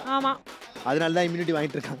இல்ல பாவம். ஆமா அதனால தான் இம்யூனிட்டி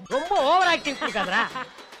வாங்கிட்டு இருக்காங்க. ரொம்ப ஓவர் ஆக்டிங் பண்ணிக்காதடா.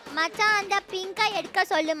 மச்சான் அந்த பிங்கா எடுக்க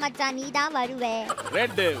சொல்லு மச்சான், நீ தான் வருவே.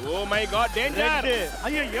 Red. Oh my God danger.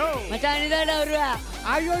 ஐயோ மச்சான் நீதாடா வருவா.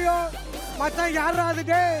 ஐயோ மச்சான் யாரா அது?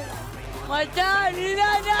 டேய் மச்சான்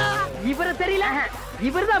நீதாடா. இவர தெரியல.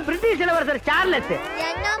 இவர்தான் பிரிட்டிஷ் இளவரசர் சார்லஸ்.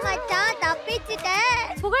 என்ன மச்சான் தப்பிச்சிட்ட?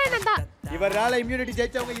 இவரால இம்யூனிட்டி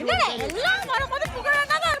ஜெயிச்சவங்க எல்லாம் வரும்போது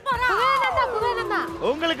புகழனா தான் இருப்பாரா? புகழனந்தா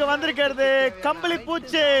உங்களுக்கு வந்திருக்கிறது கம்பளி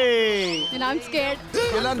பூச்சி. I'm scared.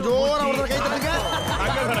 எல்லாம் ஜோரா ஒரு கை தட்டுங்க.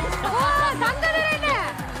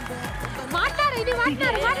 மாட்டாரு இது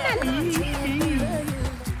மாட்டாரு.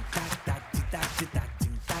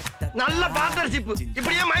 நல்ல பார்ட்னர்ஷிப்.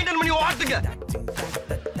 இப்படியே மெயின்டைன் பண்ணி ஓட்டுங்க.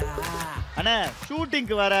 அண்ணா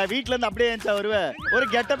ஷூட்டிங்க்கு வர வீட்ல இருந்து அப்படியே ஏஞ்சா வருவ. ஒரு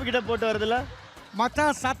கெட்டப் கிட்ட போட்டு வரதுல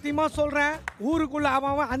மச்சான் சத்தியமா சொல்றேன், ஊருக்குள்ள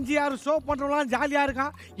அவன் 5-6 ஷோ பண்றவங்களாம் ஜாலியா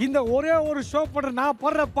இருக்கான். இந்த ஒரே ஒரு ஷோ பண்ற நான்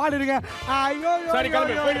படுற பாடு இருக்கேன். ஐயோ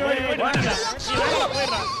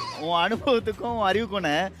உன் அனுபவத்துக்கும் அறிவுக்கும்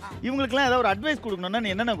இவங்களுக்குலாம் ஏதாவது ஒரு அட்வைஸ் கொடுக்கணும்னா நீ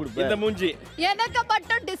என்னென்ன கொடுப்ப? இந்த மூஞ்சி எனக்கு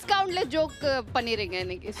மட்டும் டிஸ்கவுண்ட்ல ஜோக் பண்ணிருங்க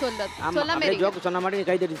இன்னைக்கு. சொல்லாம ஜோக் சொன்ன மாதிரி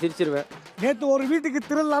கை தட்டி சிரிச்சிருவேன். நேத்து ஒரு வீட்டுக்கு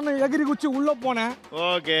திருடலான்னு எகிரி குச்சி உள்ள போனேன்.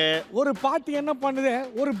 ஓகே. ஒரு பாட்டி என்ன பண்ணுது,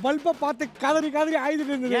 ஒரு பல்பை பார்த்து கதறி கதறி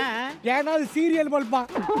ஆயிட்டு இருந்தது. ஏன்னா அது சீரியல் பல்பா.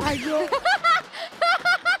 ஐயோ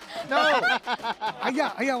ஐயா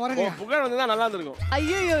ஐயா வரங்க. புகழ் வந்தா நல்லா இருந்திருக்கும்.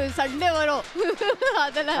 ஐயோ சண்டே வரும்.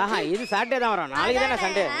 அதெல்லாம் இது சாட்டர்டே தான் வரும். நாளைக்கு தானே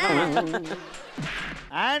சண்டே.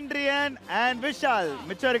 ஆண்ட்ரியன் அண்ட் விஷால்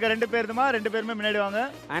மிச்சம் இருக்க 2 பேருமா 2 பேருமே முன்னாடி வாங்க.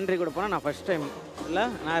 ஆண்ட்ரி கூட போனா நான் ஃபர்ஸ்ட் டைம் இல்ல,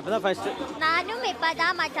 நான் இப்பதான் ஃபர்ஸ்ட். நானும்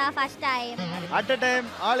இப்பதான் மச்சான் first time. At a time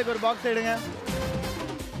ஆளுக்கு ஒரு பாக்ஸ் எடுங்க.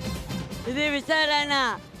 இது விஷால் அண்ணா.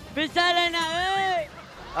 விஷால் அண்ணா.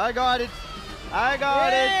 I got it. I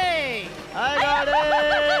got it. I got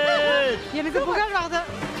it. எனக்கு புகழ் வாங்க.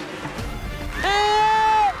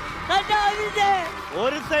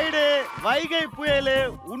 ஒரு சைடு வைகை புயல்,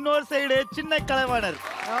 இன்னொரு சைடு சின்ன கலைவாணர்.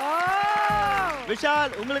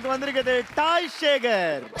 விஷால் உங்களுக்கு வந்திருக்கிறது டாய்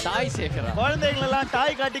சேகர். டாய் சேகர் குழந்தைகள் எல்லாம்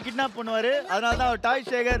டாய் காட்டி கிட்னாப் பண்ணுவாரு, அதனால தான் அவர் டாய்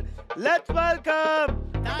சேகர். லெட்ஸ் வெல்கம்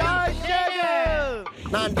டாய் சேகர்.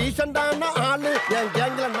 நான் டீசன்டான ஆளு, என்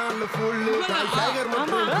கேங்ல நான் ஃபுல். டாய் சேகர்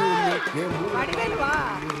மட்டும் அடிவேல் வா.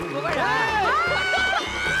 புகழ்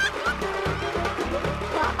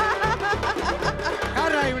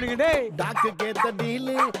இவனுக்கு டேய் dog கேத்த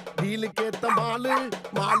deal, deal கேத்த mall,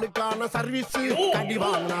 மாலுக்கான service, கடி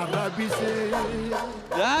வாங்கினா ரபிஸ்.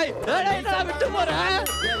 டேய் டேய் நான் விட்டு போறேன்.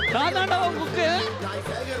 தாதாடா உன் புக்கு.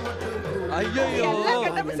 ஐயோ எல்லாம்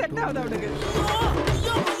கெட்டப் செட் ஆகுது அவனுக்கு.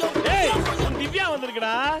 ஏய் திவ்யா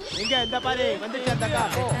வந்திருக்கடா. எங்க இந்த பாரு வந்துச்சு அந்த அக்கா.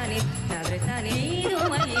 போ.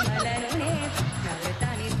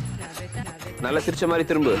 நல்ல சிரிச்ச மாதிரி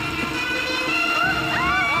திரும்ப.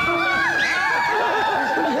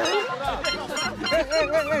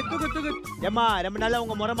 ஏம்மா ரொம்ப நாளா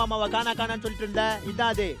உங்க முறை மாமாவை காணான்னு சொல்லிட்டு இருந்த.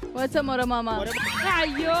 இதான் அது. வாட்ஸ் முறை மாமா.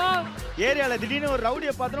 ஐயோ ஏரியால திடீர்னு ஒரு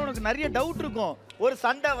ரவுடியை பார்த்தா உனக்கு நிறைய டவுட் இருக்கும். ஒரு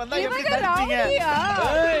சண்டை வந்தா எப்படி தடுப்பீங்க?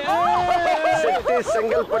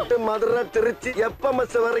 செங்கல்பட்டு, மதுரை, திருச்சி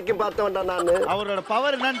எப்பமஸ் வரைக்கும் பார்த்தவன்டா நானு. அவரோட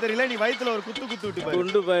பவர் என்னன்னு தெரியல. நீ வயித்துல ஒரு குத்து விட்டு பாரு.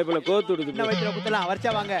 குண்டு பைப்ல கோத்து விடுது. என்ன வயித்துல குத்தலாம்.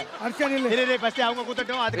 வர்ச்சா வாங்க. அர்ச்சா நில்லு. இரு ஃபர்ஸ்ட் அவங்க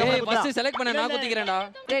குத்தட்டும், அதுக்கு அப்புறம் குத்தலாம். ஃபர்ஸ்ட் செலக்ட் பண்ண நான் குத்திக்கிறேன்டா.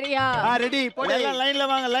 ரெடியா? ரெடி. போடு. எல்லாம் லைன்ல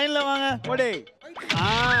வாங்க, லைன்ல வாங்க. போடு.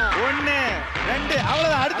 1 2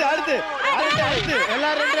 அவ்வளவுதான். அடுத்து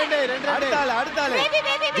எல்லாம் 2 அடுத்த ஆளு.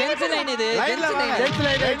 ஜென்ஸ் லைன் இது. லைன்ல வாங்க.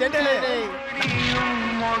 Gents line.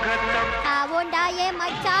 ஆவோண்டா ஏ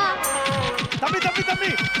மச்சான். தம்பி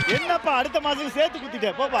என்னப்பா அடுத்த மாசம் சேர்த்து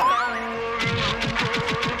குத்திட்டே போப்பா.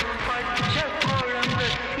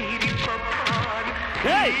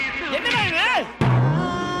 ஏய் என்னடா இது?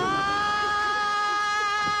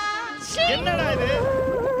 என்னடா இது?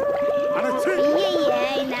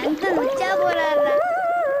 ஐயே நங்க உச்சா போறாரு.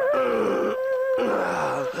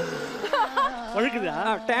 ஒழுகுதா?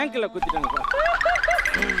 டேங்க்ல குத்திட்டாங்க.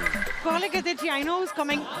 Colleague that I know is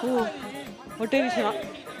coming. ஒட்டே விஷயம்.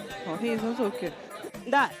 Oh, he is also okay.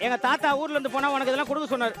 இந்தா எங்க தாத்தா ஊர்ல இருந்து போனா உனக்கு இதெல்லாம் கொடுக்க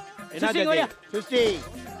சொன்னாரு. என்ன 50.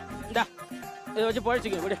 இந்தா இத வச்சு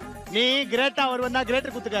பொழிச்சுக்க விடு. நீ கிரேட்டா வருவனா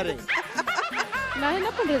கிரேட்டர் குத்துக்காரு. நான் என்ன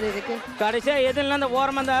பண்றது இதுக்கு? கடைசியா எதுல அந்த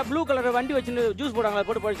ஓரமா அந்த ப்ளூ கலர் வண்டி வச்சு ஜூஸ் போடுவாங்க,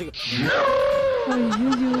 போட்டு பொழிச்சுக்க.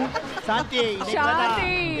 சாந்தி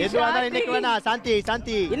இன்னைக்கு வேணா. சாந்தி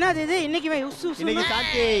என்னது இது? இன்னைக்கு இன்னைக்கு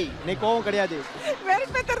சாந்தி இன்னைக்கு கோவம் கிடையாது. Very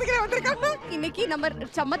better வந்திருக்காங்க. இன்னைக்கு நம்ம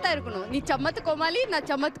சம்மத்தா இருக்கணும். நீ சம்மத்து கோமாளி, நான்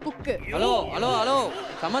சம்மத்து குக்கு. ஹலோ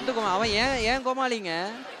சமத்து கோமாளி. அவன் ஏன் கோமாளிங்க?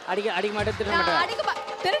 அடிக்க மாட்டே திருட மாட்டே.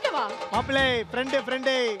 திருடவா? மாப்பிளே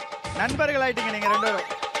ஃப்ரெண்ட் நண்பர்கள் ஆயிட்டீங்க நீங்க 2 பேரும்.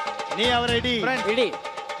 நீ அவர் ரெடி. ரெடி.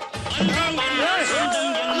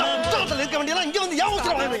 இருக்க வேண்டியலாம் இங்க வந்து ஏன்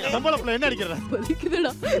ஊத்துற வாங்குறீங்க? நம்மள என்ன அடிக்கற?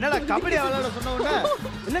 என்னடா கபடி விளையாட சொன்ன உடனே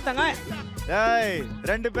என்ன தங்க? ஏய்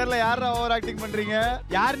 2 பேர்ல யாரா ஓவர் ஆக்டிங் பண்றீங்க?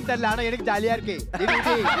 யாருன்னு தெரியல, ஆனா எனக்கு ஜாலியா இருக்கு.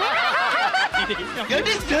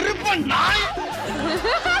 எடி செருப்ப நாய்.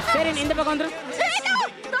 சரி இந்த பக்கம் வந்துரு.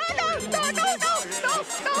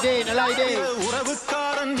 டேய் நல்லா இதே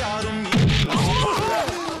உறவுக்காரன் யாரும்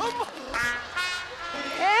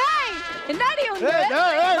என்னடி வந்து?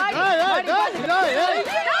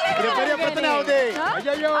 பெரிய பிரச்சனை ஆகுது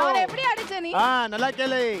ஐயோ அவரை எப்படி அடிச்ச நீ நல்லா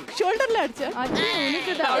கேளு ஷோல்டர்ல அடிச்ச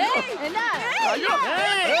என்ன ஐயோ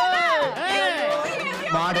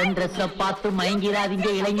மாடர்ன் ட்ரெஸ்ஸ பார்த்து மயங்கிறாதீங்க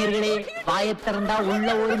இளைஞர்களே. வாயை திறந்தா உள்ள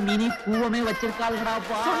ஒரு மினி பூவமே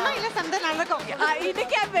வச்சிருக்காளுங்கடாப்பா. சொன்னா இல்ல சண்டை நடக்கும்.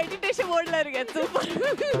 இன்னைக்கு மெடிடேஷன் மோட்ல இருக்கேன். சூப்பர்.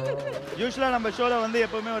 யூசுவலா நம்ம ஷோல வந்து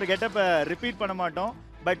எப்பவுமே ஒரு கெட்டப்ப ரிப்பீட் பண்ண மாட்டோம்.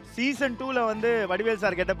 பட் சீசன் 2ல வந்து வடிவேல்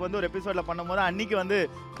சார் கெட்டப் வந்து ஒரு எபிசோட்ல பண்ணும்போது அன்னைக்கு வந்து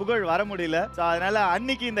புகழ் வர முடியல. ஸோ அதனால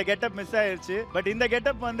அன்னைக்கு இந்த கெட்டப் மிஸ் ஆயிடுச்சு. பட் இந்த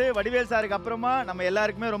கெட்டப் வந்து வடிவேல் சாருக்கு அப்புறமா நம்ம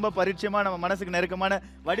எல்லாருக்குமே ரொம்ப பரிச்சயமா நம்ம மனசுக்கு நெருக்கமான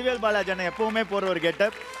வடிவேல் பாலாஜி அண்ணன் எப்பவுமே போற ஒரு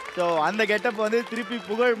கெட்டப். ஸோ அந்த கெட்டப் வந்து திருப்பி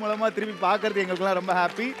புகழ் மூலமா திருப்பி பார்க்கறது எங்களுக்குலாம் ரொம்ப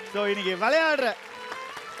ஹாப்பி. ஸோ இன்னைக்கு விளையாடுற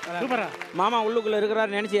சூப்பரா மாமா உள்ளுக்குள்ள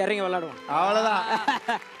இருக்கிறாரு நினைச்சு இறங்கி விளையாடுவோம். அவ்வளவுதான்.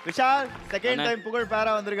 விஷால் செகண்ட் டைம் புகழ்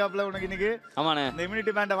பேரா வந்திருக்காப்ல உனக்கு இன்னைக்கு. ஆமாண்ணே. இந்த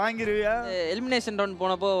இம்யூனிட்டி பேண்டை வாங்கிருவியா? எலிமினேஷன் ரவுண்ட்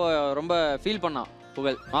போனப்போ ரொம்ப ஃபீல் பண்ணான்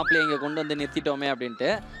புகழ். மாப்பிள்ளை இங்கே கொண்டு வந்து நிறுத்திட்டோமே அப்படின்ட்டு.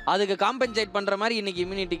 அதுக்கு காம்பன்சேட் பண்ற மாதிரி இன்னைக்கு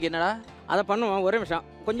இம்யூனிட்டிக்கு என்னடா அதை பண்ணுவோம். ஒரே நிமிஷம்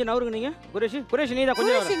கொஞ்சம் நவருங்க நீங்க. குரேஷ் நீ தான்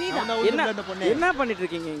கொஞ்சம் என்ன பண்ணிட்டு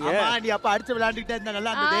இருக்கீங்க இங்க? நீ அப்ப அடிச்சு விளையாண்டுட்டே இருந்தா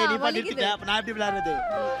நல்லா இருந்தது. நீ பண்ணிட்டு அப்ப நான் எப்படி விளையாடுறது?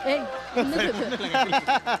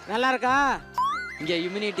 நல்லா இருக்கா? இங்க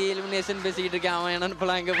இம்யூனிட்டி எலிமினேஷன் பேசிக்கிட்டு இருக்கேன். அவன் என்னன்னு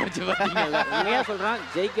போலாம் இங்க போச்சு பாத்தீங்களா? உண்மையா சொல்றான்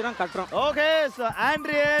ஜெயிக்கிறோம் கட்டுறோம். ஓகே சோ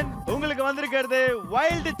ஆண்ட்ரியன் உங்களுக்கு வந்திருக்கிறது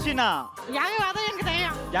வைல்ட் சின்னா. யாரு அத எனக்கு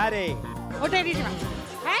தெரியும். யாரு? ஓட்டேடிச்சு.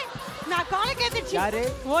 நான் காலை கேட்டுச்சு. யாரு?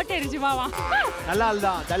 ஓட்டேடிச்சு வா. நல்ல ஆள்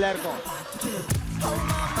தான். நல்லா இருக்கும்.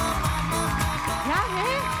 யாரு?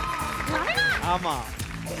 ஆமா.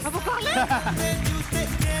 அப்ப காலை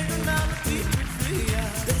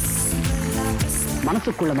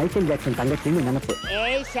மனசுக்குள்ள மைக்கேல் ஜாக்சன் தங்கச்சின்னு நினைப்பு.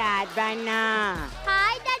 ஏய் ஷாத்பானா.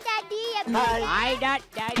 Hi daddy. Hi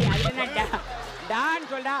daddy. அதுனா டான்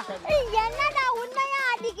சொல்டா. என்னடா உண்மையா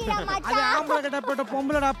அடிக்கிற மச்சான்? அது ஆம்பளை கிட்ட போட்ட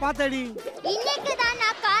பொம்பளடா பாத்தடி. இன்னைக்கு தான்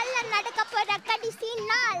நான் கால்ல நடக்க போற கடைசி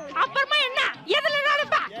நாள். அப்புறமா என்ன? எதுல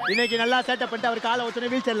நடப்பா? இன்னைக்கு நல்லா செட்டப் பண்ணிட்டு அவர் காலை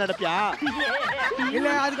வச்சனே வீல் சேர்ல நடப்பியா? இல்ல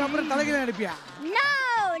அதுக்கு அப்புறம் தலையில நடப்பியா? நோ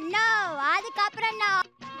அதுக்கு அப்புறம் நான்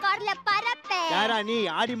கார்ல பறப்பேன். யாரா நீ?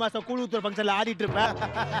 ஆடி மாசம் கூழ் ஊத்துற ஃபங்க்ஷன்ல ஆடிட்டு இருப்ப.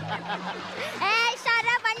 ஏய்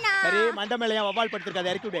சரவண்ணா. சரி மண்ட மேல ஏன் வவால்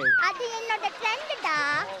படுத்துறத இறக்கி விடு. அது என்னோட ட்ரெண்ட்டா.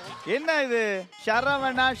 என்ன இது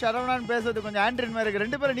ஷரவணான்னு பேசுறது கொஞ்சம் ஆண்ட்ரியன் மாதிரி இருக்கு.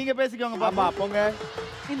 ரெண்டு பேரும் நீங்க பேசிக்கோங்க பாப்பா. போங்க.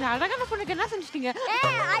 இந்த அழகான பொண்ணுக்கு என்ன செஞ்சிட்டீங்க?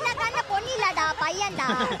 ஏய் அழகான பொண்ணு இல்லடா பையன்டா.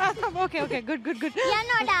 Okay good.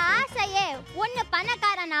 என்னோட ஆசையே ஒன்னு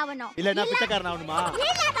பணக்காரன் ஆவணும். இல்லனா பிச்சைக்காரன் ஆவணுமா?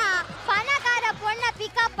 இல்லடா பணக்கார பொண்ண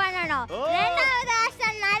பிக்கப் பண்ணனும். ரெண்டாவது ஆசை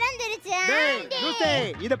நடந்துருச்சு.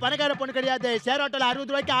 இது பணக்கார பொண்ணு கிடையாது. ஷேர் ஆட்டோல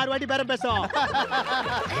 60 ரூபாய்க்கு 6 வாட்டி பேரம் பேசும்.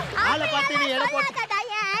 ஆளை பார்த்து நீ எடை போட்டடா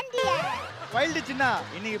ஆண்டி. வைல்ட் சின்னா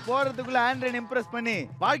இன்னைக்கு போறதுக்குள்ள ஆண்ட்ரியன் இம்ப்ரெஸ் பண்ணி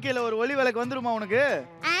வாழ்க்கையில ஒரு ஒளி விளக்கு வந்துருமா உனக்கு?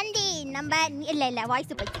 ஆண்டி நம்பர் இல்ல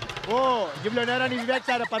வாய்ஸ் போய். ஓ இவ்வளவு நேரம் நீ விவேக்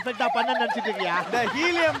சார பெர்ஃபெக்ட்டா பண்ண நினைச்சிட்டு இருக்கியா? இந்த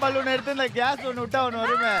ஹீலியம் பலூன் எடுத்து இந்த கேஸ் ஒன்னு விட்டா ஒன்னு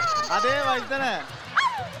வருமே அதே வாய்ஸ் தானே?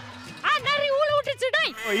 நரி ஊள விட்டுச்சு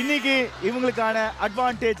டேய். இன்னைக்கு இவங்களுக்கான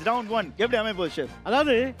அட்வான்டேஜ் ரவுண்ட் 1 எப்படி அமைய போகுது?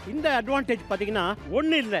 அதாவது இந்த அட்வான்டேஜ் பாத்தீங்கன்னா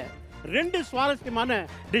ஒண்ணு இல்ல 2 சுவாரஸ்யமான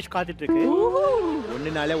டிஷ் காத்துட்டு இருக்கு.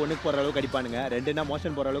 ஒண்ணுனாலே ஒண்ணுக்கு போற அளவுக்கு அடிப்பானுங்க. ரெண்டுனா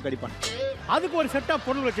மோஷன் போற அளவுக்கு அடிப்பானுங்க. அதுக்கு ஒரு செட் ஆஃப்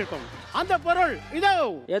பொருள் வச்சிருக்கோம். அந்த பொருள் இதோ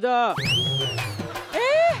ஏதோ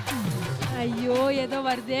ஐயோ ஏதோ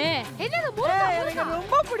வருதே. என்னது முறுக்கு? எனக்கு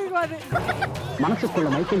ரொம்ப பிடிக்கும் அது. மனசுக்குள்ள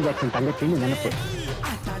மைக்கேல் ஜாக்சன் தங்கச்சின்னு நினைப்பு.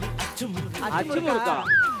 அச்சு முறுக்கா?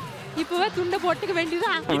 இப்பவே துண்ட போட்டுக்க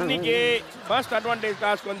வேண்டியதான். இன்னைக்கு ஃபர்ஸ்ட் அட்வான்டேஜ்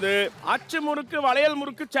டாஸ்க் வந்து அச்சு முறுக்கு வளையல்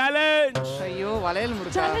முறுக்கு சேலஞ்ச். ஐயோ வளையல்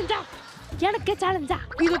முறுக்கா? சேலஞ்சா? எனக்கு சேலஞ்சா?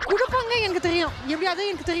 இது குடுப்பாங்க எனக்கு தெரியும். எப்படியாவது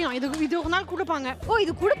எனக்கு தெரியும். இது ஒரு நாள் குடுப்பாங்க. ஓ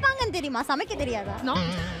இது குடுப்பாங்கன்னு தெரியுமா? சமைக்க தெரியாதா?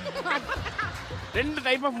 ரெண்டு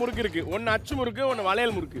டைப் ஆஃப் முறுக்கு இருக்கு. ஒன்னு அச்சு முறுக்கு, ஒன்னு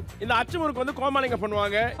வளையல் முறுக்கு. இந்த அச்சு முறுக்கு வந்து கோமாளிங்க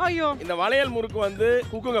பண்ணுவாங்க. ஐயோ. இந்த வளையல் முறுக்கு வந்து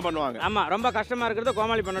குக்குங்க பண்ணுவாங்க. ஆமா ரொம்ப கஷ்டமா இருக்கிறத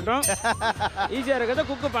கோமாளி பண்ணட்டும். ஈஸியா இருக்கிறத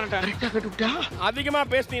குக்கு பண்ணட்டும். அதிகமா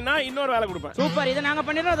பேசினீங்கன்னா இன்னொரு வேலை கொடுப்பேன். சூப்பர். இதை நாங்க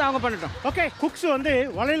பண்ணிடுறோம் அதை அவங்க பண்ணட்டும். ஓகே குக்ஸ் வந்து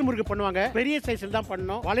வளையல் முறுக்கு பண்ணுவாங்க. பெரிய சைஸ்ல தான்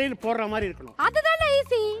பண்ணனும். வளையல் போடுற மாதிரி இருக்கணும். அதுதானே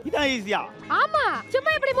ஈஸி. இதான் ஈஸியா? ஆமா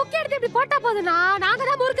சும்மா இப்படி முக்கிய எடுத்து இப்படி போட்டா போதுனா நாங்க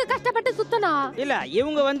தான் முறுக்கு கஷ்டப்பட்டு சுத்தணும். இல்ல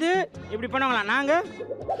இவங்க வந்து இப்படி பண்ணுவாங்களா? நாங்க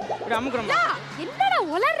இப்படி அமுக்குறோம். என்னடா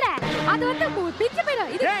உலர்ற? அது வந்து பிச்சு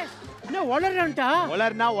போயிடும். இது என்ன உலர்றன்டா?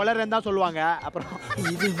 உலர்றன்னு தான் சொல்லுவாங்க. அப்புறம்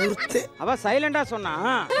இது முறுக்கு. அவ சைலண்டா சொன்னா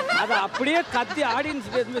அத அப்படியே கத்தி ஆடியன்ஸ்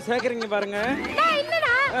எதுமே சேக்கறீங்க பாருங்க.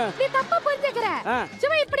 இல்லடா நீ தப்பா புரிஞ்சுக்கற.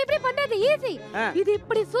 சும்மா இப்படி இப்படி பண்றது ஈஸி. இது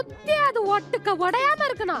இப்படி சுத்தி அது ஒட்டுக்க உடையாம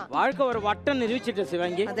இருக்கணும். வாழ்க்கை ஒரு வட்டம் நிறுவிச்சிட்டு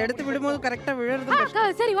சிவங்கி. அத எடுத்து விடும்போது கரெக்ட்டா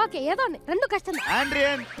விழுறது. சரி ஓகே ஏதோ ரெண்டு கஷ்டம் தான்.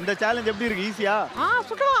 ஆண்ட்ரியன் இந்த சேலஞ்ச் எப்படி இருக்கு? ஈஸியா?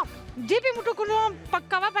 சுட்டுவோம். ஜிபி முட்டுக்குள்ளும்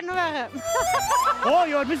பக்காவா பண்ணுவாங்க. ஓ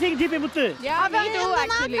யூ ஆர் மிஸ்ஸிங் ஜிபி முத்து.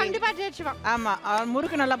 கண்டிப்பா ஜெயிச்சுவான். ஆமா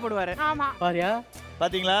முறுக்கு நல்லா போடுவாரு. ஆமா பாரியா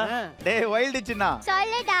பாத்தீங்களா? டேய் வைல்ட் சின்னா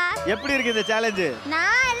சொல்லுடா. எப்படி இருக்கு இந்த சேலஞ்ச்?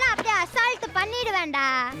 நான் எல்லாம் அப்படியே அசால்ட்டா பண்ணிடுவேன்டா.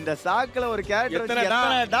 இந்த சாக்குல ஒரு கேரக்டர்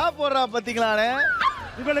எத்தனை டா போடுறா பாத்தீங்களானே.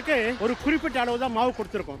 உங்களுக்கு ஒரு குறிப்பிட்ட அளவு தான் மாவு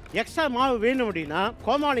கொடுத்துருக்கோம். எக்ஸ்ட்ரா மாவு வேணும் அப்படின்னா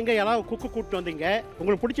கோமாளிங்க யாராவது குக்கு கூட்டு வந்தீங்க,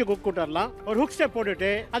 உங்களுக்கு பிடிச்ச குக்கு கூட்டு வரலாம். ஒரு ஹுக் ஸ்டெப்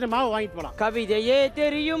போட்டுட்டு அந்த மாவு வாங்கிட்டு போலாம். கவிதையே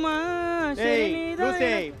தெரியுமா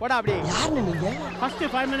போடா அப்படி. யாரு நீங்க? ஃபர்ஸ்ட்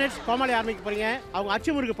 5 மினிட்ஸ் கோமாளி ஆரம்பிக்க போறீங்க. அவங்க அச்சு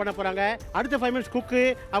முறுக்கு பண்ண போறாங்க. அடுத்த 5 மினிட்ஸ் குக்கு,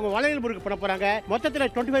 அவங்க வளையல் முறுக்கு பண்ண போறாங்க. மொத்தத்துல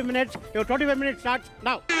 25 மினிட்ஸ். 25 மினிட்ஸ் ஸ்டார்ட்ஸ்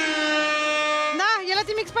நவ. நான்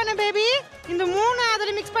எல்லாத்தையும் மிக்ஸ் பண்ண பேபி. இந்த 3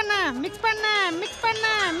 அதுல மிக்ஸ் பண்ண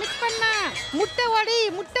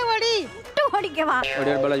முட்டை வடிக்கவா.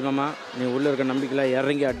 ஒடியா பாலாஜி மாமா, நீ உள்ள இருக்க நம்பிக்கையில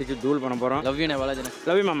இறங்கி அடிச்சு தூள் பண்ண போறோம். Love you Balaji.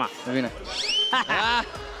 Love you மாமா. Love you.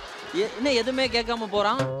 என்ன எதுவுமே கேட்காம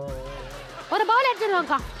போறான். ஒரு பவுல்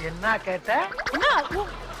எடுத்துருவாங்கக்கா. என்ன கேட்ட?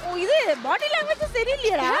 இது பாடி லாங்குவேஜ்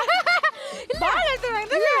சரியில்லையடா. பால்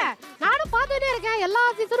எடுத்துருவாங்க. நானும் பார்த்துட்டே இருக்கேன். எல்லா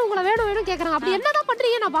சீசனும் உங்களை வேணும் கேக்குறாங்க. அப்படி என்னதான்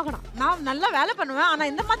பண்றீங்க நான் பார்க்கணும். நான் நல்லா வேலை பண்ணுவேன். ஆனா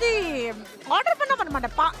இந்த மாதிரி ஆர்டர் பண்ண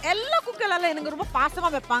மாட்டேன். எல்லா குக்கெல்லாம் எனக்கு ரொம்ப பாசமா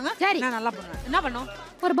வைப்பாங்க. சரி நான் நல்லா பண்ணுவேன். என்ன பண்ணும்?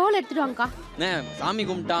 ஒரு பவுல் எடுத்துட்டு வாங்கக்கா. சாமி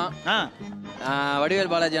கும்பிட்டான்.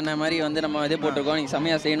 வடிவேல் பாலாஜி அண்ணன் மாதிரி வந்து நம்ம இதே போட்டிருக்கோம். நீங்க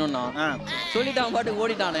செமையா செய்யணும்னா சொல்லிட்டு அவன் பாட்டுக்கு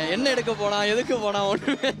ஓடிட்டானே. என்ன எடுக்க போனா எதுக்கு போனா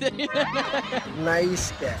ஒண்ணுமே தெரியல. நைஸ்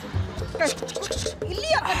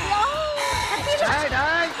இல்லையா?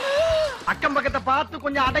 அக்கம் பக்கத்தை பார்த்து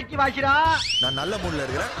கொஞ்சம் அடக்கி வாசிடா. நான் நல்ல மூட்ல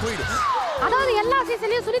இருக்கிறேன், போயிடு. அதாவது எல்லா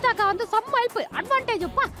சீசன்லயும் சுனிதாக்கா வந்து செம்ம ஹெல்ப், அட்வான்டேஜ்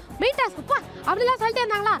பா, மெயின் டாஸ்க் பா அப்படிலாம் சொல்லிட்டே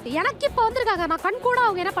இருந்தாங்களா. எனக்கு இப்ப வந்திருக்காங்க. நான் கண் கூட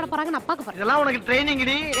அவங்க என்ன பண்ண போறாங்க நான் பார்க்க போறேன். இதெல்லாம் உனக்கு ட்ரைனிங்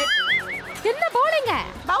டி. என்ன பவுலிங்க?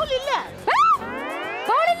 பவுல் இல்ல.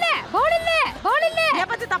 நீ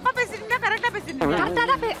பத்தி தப்பா பேசிட்டீங்க, கரெக்ட்டா பேசிட்டீங்க. கரெக்ட்டா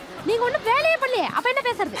தான் நீங்க ஒண்ணு வேலையே பண்ணல. அப்ப என்ன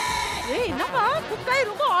பேசுறது? ஏய் என்னப்பா குக்காய்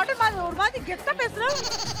ரொம்ப ஆர்டர் மாதிரி ஒரு மாதிரி கெட்ட பேசுற.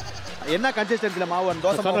 என்ன கன்சிஸ்டன்சில மாவு வரணும்?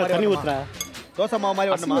 தோசை மாவு மாதிரி வரணுமா? தோசை மாவு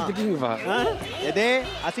மாதிரி வரணுமா? எதே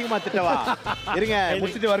அசிங்கமா திட்டவா? இருங்க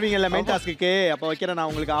முடிச்சிட்டு வருவீங்கல்ல மெயின் டாஸ்க்கு, அப்ப வைக்கிறேன்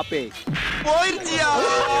நான் உங்களுக்கு ஆப்பே. போயிருச்சியா?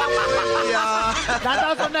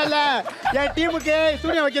 நான் சொன்னேன்ல என் டீமுக்கு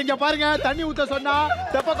சூரிய வைக்க பாருங்க. தண்ணி ஊத்த சொன்னா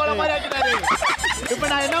தெப்ப கொலை மாதிரி ஆக்கிட்டாரு. இப்ப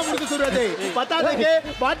நான் என்ன முடிச்சு சொல்றது? பத்தாவதுக்கு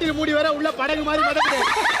பாட்டில் மூடி வர உள்ள படகு மாதிரி நடக்குது.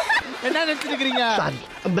 என்ன நினைச்சிட்டு இருக்கீங்க?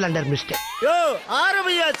 Blender mistake. யோ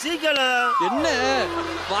ஆரம்பியா சீக்கிரம். என்ன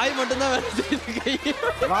வாய் மட்டும் தான் வேலை செய்யுது.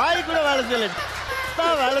 வாய் கூட வேலை செய்யல.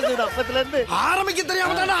 வேலை செய்யுது அப்பத்துல இருந்து. ஆரம்பிக்க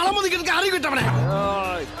தெரியாம தான் அலமுதிக்கிறதுக்கு அறிவு விட்டவனே.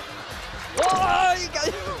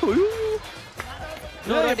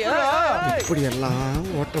 இப்படி எல்லாம்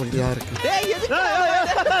ஓட்ட வண்டியா இருக்கு.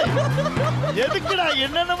 எதுக்குடா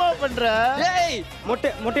என்னென்னமா பண்ற?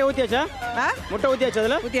 முட்டை ஊத்தியாச்சா? முட்டை ஊத்தியாச்சு.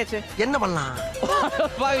 அதுல ஊத்தியாச்சு. என்ன பண்ணலாம்?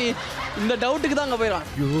 பாவி இந்த டவுட்டுக்கு தான் அங்க போயிடும்.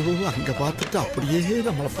 ஐயோ அங்க பார்த்துட்டு அப்படியே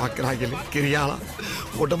நம்மளை பாக்குறாங்களே. கிரியாளா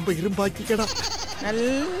உடம்பு இரும்பாக்கிக்கடா.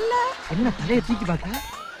 நல்லா என்ன தலையை தூக்கி பார்க்க?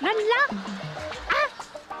 நல்லா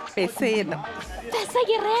பேசையணும்.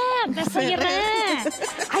 பேசுகிறேன்.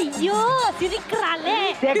 ஐயோ சிரிக்கிறாளே.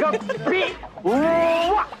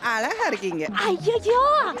 அழகா இருக்கீங்க. ஐயோ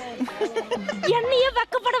என்னைய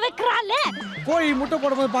வெக்கப்பட வைக்கிறாளே. கோழி முட்டை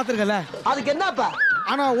போடும்போது பாத்துருக்கல. அதுக்கு என்னப்பா?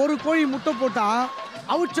 ஆனா ஒரு கோழி முட்டை போட்டா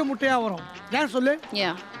அவிச்ச முட்டையா வரும். ஏன் சொல்லு?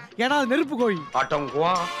 ஏன்னா அது நெருப்பு கோழி.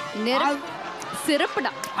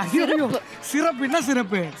 சிறப்புடா. சிறப்பு என்ன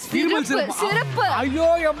சிறப்பு? சிறப்பு. ஐயோ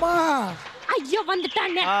அம்மா. ஐயோ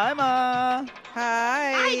வந்துட்டானே. ஹாய்மா.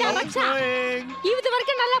 ஹாய். இது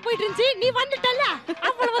வரைக்கும் நல்லா போயிட்டு இருந்துச்சு. நீ வந்துட்டல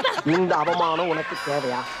அவ்வளவுதான். இந்த அவமானம் உனக்கு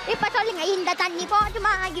தேவையா? இப்ப சொல்லுங்க, இந்த தண்ணி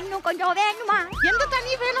போதுமா இன்னும் கொஞ்சம் வேணுமா? எந்த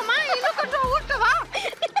தண்ணி வேணுமா? இன்னும் கொஞ்சம் ஊட்டவா?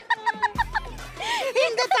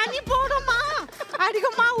 இந்த தண்ணி போடுமா?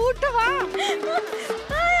 அதிகமா ஊட்டவா?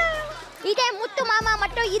 இதே முத்து மாமா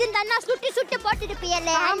மட்டும் இருந்தான்னா சுட்டு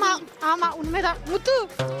போட்டுருப்பியல்ல. ஆமா ஆமா உண்மைதான் முத்து.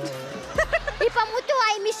 இப்ப முத்து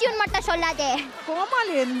ஐ மிஸ் யூ மட்டும் சொல்லாதே.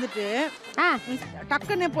 கோமாளி இருந்துட்டு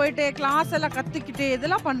டக்குன்னு போயிட்டு கிளாஸ் எல்லாம் கத்துக்கிட்டு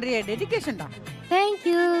இதெல்லாம் பண்றியே, டெடிகேஷன் தான். Thank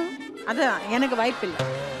you. அதான் எனக்கு வாய்ப்பில்லை.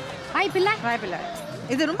 வாய்ப்பில்லை.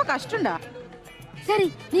 இது ரொம்ப கஷ்டம்டா. சரி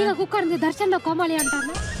நீங்க குக்கர் இருந்து தர்ஷன் கோமாளி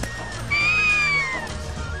ஆண்டாங்க.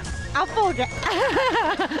 அப்போ ஓகே.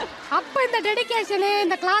 அப்ப இந்த டெடிகேஷன்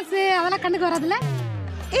இந்த கிளாஸ் அதெல்லாம் கண்ணுக்கு வராதுல.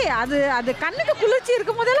 ஏய் அது கண்ணுக்கு குளிர்ச்சி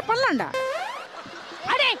இருக்கும் போதெல்லாம் பண்ணலாம்டா.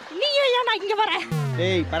 அடே நீ ஏன் இங்க வர?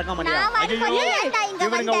 டேய் பறக்க மாட்டியா? ஐயோ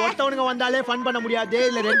இவனுங்க ஒருத்தவனுங்க வந்தாலே ஃபன் பண்ண முடியாது.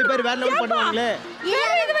 இல்ல ரெண்டு பேர் வேற லெவல் பண்ணுவாங்களே.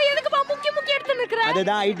 இதுவே எதுக்கு பா முக்கிய எடுத்து நிக்கற?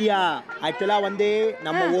 அதுதான் ஐடியா. ஆக்சுவலா வந்து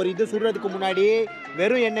நம்ம ஒரு இது சுடுறதுக்கு முன்னாடி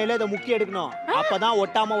வெறும் எண்ணெயில இத முக்கி எடுக்கணும். அப்பதான்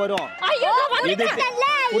ஒட்டாம வரும். ஐயோ வந்துட்டல்ல.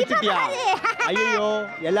 குடிச்சிட்டியா? ஐயோ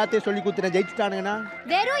எல்லாத்தையும் சொல்லி குத்துறேன். ஜெயிச்சிட்டானுங்கனா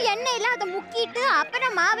வெறும் எண்ணெயில அத முக்கிட்டு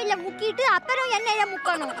அப்புறம் மாவில முக்கிட்டு அப்புறம் எண்ணெயில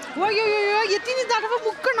முக்கணும். ஓய்யோ எத்தனை தடவை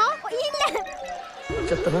முக்கணும்? இல்ல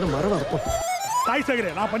செத்த நேரம் மரம் இருக்கும். தாய்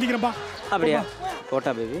சகரே நான் பண்ணிக்கிறேன்பா. அப்படியே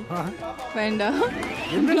போட்டா பேபி. வேண்டாம்.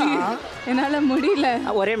 என்னடா? என்னால முடியல.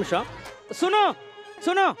 ஒரே நிமிஷம். சுனு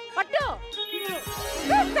சுனு பட்டு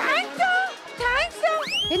தேங்க்ஸ்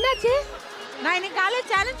என்னாச்சு? நான் இன்னைக்கு காலையில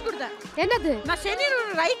சேலஞ்ச் கொடுத்தேன். என்னது? நான் சனியோட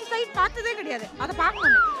ரைட் சைடு பார்த்ததே கிடையாது. அதை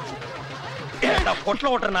பார்க்கணும். ஏடா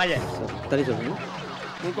பொட்ல ஓட்டற நாயே. சரி சொல்லுங்க.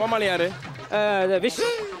 உன் கோமாளி யாரு? விஷ்.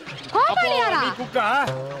 கோமாளி யாரா? நீ குக்கா?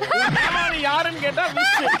 கோமாளி யாருன்னு கேட்டா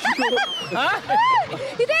விஷ்.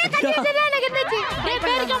 இதே கன்ஃபியூஷன் எனக்கு இருந்துச்சு. டேய்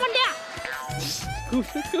பேருக்கு மண்டியா.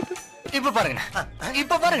 இப்ப பாருங்க.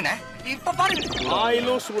 இப்ப பாருங்க. இப்ப பாருங்க.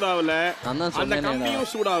 ஆயிலும் சூடாவல. அந்த கம்பியும்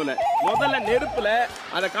சூடாவல. முதல்ல நெருப்புல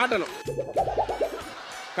அத காட்டணும்.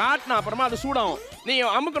 காட்டினா அப்புறமா அது சூடாகும். நீ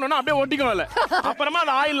அமுக்கணும்னா அப்படியே ஒட்டிக்கணும்ல. அப்புறமா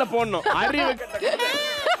அது ஆயில்ல போடணும். அறிவு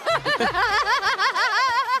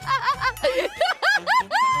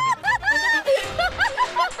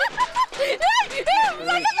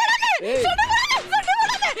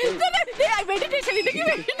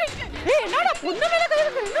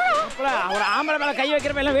ஒரு ஆம்பளை மேல கை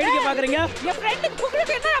வைக்கிற எல்லாம் வேடிக்கை பாக்குறீங்க. என் ஃப்ரெண்ட்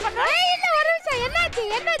குக்குக்கு என்ன பண்றா? இல்ல ஒரு நிமிஷம்.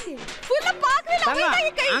 என்னாச்சு? ஃபுல்லா பாக்கல.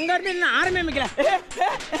 அங்க இருந்து என்ன ஆரம்பிக்கல.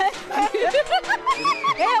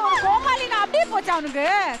 ஒரு கோமாளினா அப்படியே போச்சு அவனுக்கு.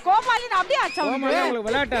 கோமாளினா அப்படியே ஆச்சு அவனுக்கு. உங்களுக்கு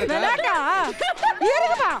விளையாட்டா இருக்கா? விளையாட்டா?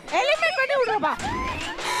 இருங்கப்பா. எலிமினேட் பண்ணி விடுறப்பா.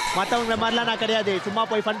 மத்தவங்கள மாதிரிலாம் நான் கிடையாது. சும்மா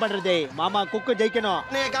போய் ஃபன் பண்றது. மாமா குக்கு ஜெயிக்கணும்.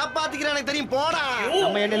 நீ காப்பாத்திக்கிறேன் எனக்கு தெரியும் போடா.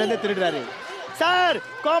 நம்ம எண்ணெயில இருந்து திருடுறாரு. சார்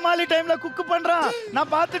கோமாளி டைம்ல குக்கு பண்றான்.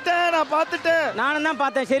 நான் பார்த்துட்டேன். நானும் தான்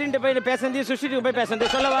பார்த்தேன். சரின்ட்டு போய் பேசுறது சுஷ்டிக்கு போய்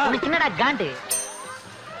பேசுறது சொல்லவா? என்னடா காண்டு?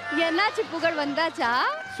 என்னாச்சு புகழ் வந்தாச்சா?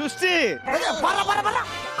 சுஷ்டி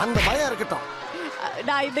அந்த பயம் இருக்கட்டும்.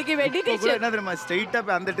 நான் இன்னைக்கு மெடிடேஷன் என்ன தெரியுமா ஸ்ட்ரைட்டா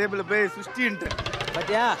போய் அந்த டேபிள்ல போய் சுஷ்டின்ட்டு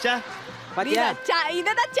பாத்தியா? பாத்தியா?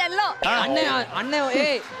 இததான் செல்லம். அண்ணன்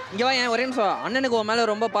ஏய் இங்க வா. ஒரே நிமிஷம். அண்ணனுக்கு உன் மேல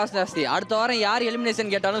ரொம்ப பாஸ் ஜாஸ்தி. அடுத்த வாரம் யார்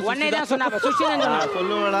எலிமினேஷன் கேட்டாலும் உடனே தான் சொன்னாங்க. சுஷி தான்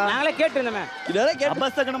சொல்லுவாடா. நாங்களே கேட்டுருந்தோமே. இதெல்லாம் கேட்டு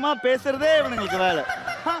அபசகனமா பேசுறதே இவங்களுக்கு வேலை.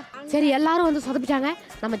 சரி எல்லாரும் வந்து சொதப்பிட்டாங்க.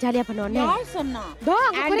 நம்ம ஜாலியா பண்ணுவோம். யார் சொன்னா? தோ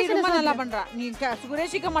ஆண்டி ரொம்ப நல்லா பண்றா. நீ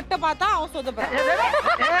சுரேஷிக்கு மட்டும் பார்த்தா அவன் சொதப்புறான்.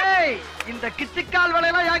 ஏய் இந்த கிச்சிக்கால்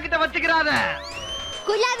வேலையெல்லாம் யாக்கிட்ட வச்சுக்கிறாத.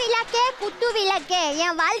 குல விளக்கே புத்து விளக்கே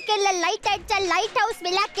என் வாழ்க்கையில லைட் அடிச்ச லைட் ஹவுஸ்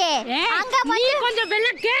விளக்கே. அங்க நீ கொஞ்சம்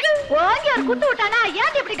விளக்கே. ஓங்கி ஒரு குத்து விட்டானா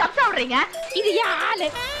ஏன் இப்படி கப்சா விடுறீங்க? இது ஏன் ஆளு?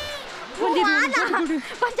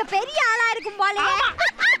 கொஞ்சம் பெரிய ஆளா இருக்கும் போல.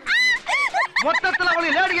 மொத்தத்துல அவளை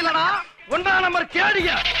லேடிகளடா. 1 நம்பர்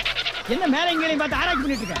கேடிங்க. என்ன மேல இங்கேயும் பார்த்து ஆராய்ச்சி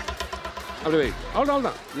பண்ணிட்டு இருக்க? அப்படியே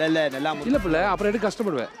அவ்வளவுதான். இல்ல நல்லா இல்ல பிள்ளை அப்புறம் எதுக்கு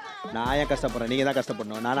கஷ்டப்படுவேன்? நான் ஏன் கஷ்டப்படுறேன்? நீங்க தான்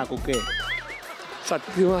கஷ்டப்படணும். நானா குக்கு?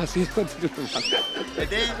 சத்தியமா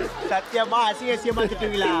சத்தியமா அசிங்கமா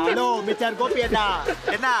திட்டுவீங்களா? ஹலோ மிஸ்டர் கோபி அண்ணா,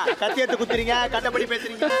 என்ன கத்தியத்தை குத்துறீங்க? கண்டபடி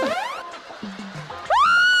பேசுறீங்க.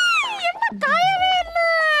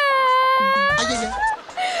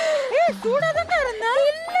 சூடாதான் இருந்தா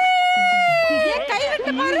ஏன் கை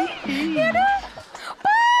விட்டு பாரு.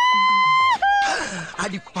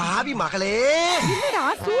 அடி பாவி மகளே. என்னடா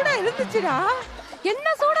சூடா இருந்துச்சுடா. என்ன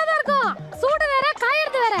சூடாதான் இருக்கும்? சூடு வேற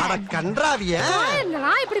காயறது வேற. அட கன்றாவிய.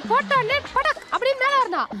 நான் இப்படி போட்டோனே படக் அப்படி மேல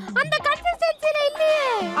வரணும். அந்த கன்சிஸ்டன்சில இல்லையே.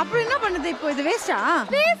 அப்புறம் என்ன பண்ணுது இப்போ? இது வேஸ்டா?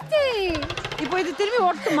 வேஸ்ட். இப்போ இது திரும்பி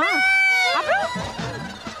ஓட்டுமா? அப்புறம்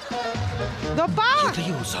தோப்பா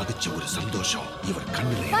இதையும் சாதிச்ச ஒரு சந்தோஷம் இவர்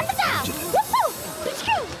கண்ணிலே.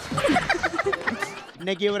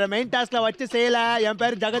 இன்னைக்கு இவரை மெயின் டாஸ்க்ல வச்சு செய்யல. என்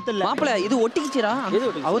பேர் ஜகத் இல்ல. மாப்பிள இது ஒட்டிக்கிச்சுடா.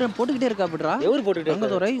 அவரை போட்டுக்கிட்டே இருக்கா அப்படிடா? எவரு போட்டுக்கிட்டே?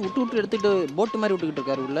 அங்கதோரை விட்டு எடுத்துட்டு போட் மாதிரி விட்டுக்கிட்டு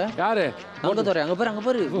இருக்காரு உள்ள. யாரு? அங்கதோரை அங்க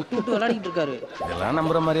பாரு விட்டு விளையாடிட்டு இருக்காரு. இதெல்லாம்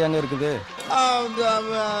நம்புற மாதிரி அங்க இருக்குது.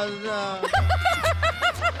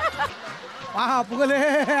 புகழே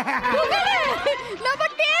நம்ம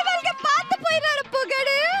டேபிள்க்கு பாத்து போயிராரு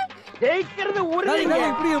புகழே. ஜெயிக்கிறது உறுதிங்க.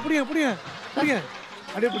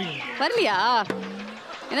 இப்படி வரலையா?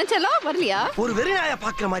 என்ன செல்லம் வரலையா? ஒரு வெறிநாய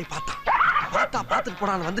பாக்குற மாதிரி பார்த்துட்டு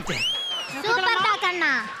போடான்னு வந்துட்டேன். சூப்பர் டா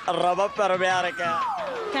கண்ணா. ரொம்ப பெருமையா இருக்க.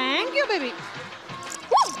 Thank you baby.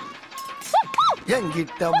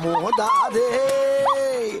 எங்கிட்ட மோதாதே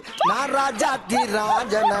நான் ராஜாத்தி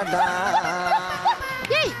ராஜனடா.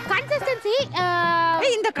 ஏய் கன்சிஸ்டன்சி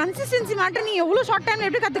இந்த கன்சிஸ்டன்சி மேட்டர் நீ எவ்வளவு ஷார்ட் டைம்ல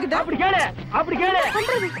எப்படி கத்துக்கிட்ட? அப்படி கேளு.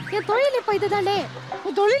 பண்றது என் தொழில் இப்ப இதுதானே.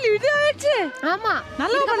 தொழில் இது ஆயிடுச்சு. ஆமா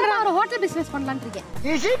நல்லா பண்றா. ஒரு ஹோட்டல் பிசினஸ் பண்ணலாம்னு இருக்கேன்.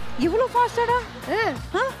 இவ்வளவு ஃபாஸ்டடா?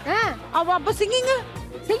 அப்ப சிங்கிங்கும்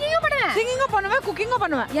பண்ணுவேன், குக்கிங்கும்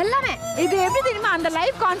பண்ணுவேன், எல்லாமே. இது எப்படி தெரியுமா? அந்த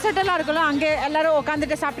லைவ் கான்சர்ட் எல்லாம் இருக்குல்ல, அங்க எல்லாரும்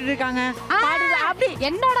உட்கார்ந்துட்டு சாப்பிட்டுட்டு இருக்காங்க. அப்படி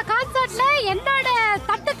என்னோட கான்சர்ட்ல என்னோட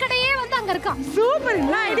தட்டுக்கடையே வந்து அங்க இருக்கா. சூப்பர்.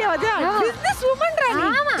 என்ன ஐடியா அது? பிசினஸ் உமன்டா நீ.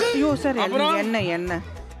 ஐயோ சார்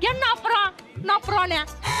என்ன அப்புறம் நான் அப்புறம்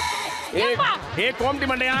ஏ கோம்டி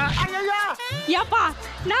மண்டையா. ஏப்பா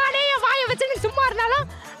நானே வாயை வச்சு சும்மா இருந்தாலும்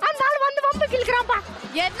அந்த ஆள் வந்து வம்பு கிழிக்கிறான்பா.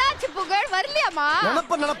 என்னாச்சு புகழ் வரலையாமா?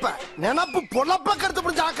 நினப்பு பொழப்ப கருத்து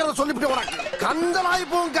புடிச்சு ஆக்கறத சொல்லிவிட்டு உனக்கு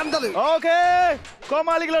கந்தலாய் போகும் கந்தல். ஓகே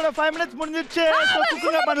கோமாளிகளோட 5 minutes முடிஞ்சிருச்சு.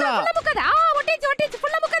 குக்குங்க பண்ணலாம். ஃபுல்லா முக்காத. ஒட்டிச்சு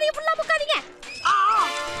ஃபுல்லா முக்காதீங்க. ஃபுல்லா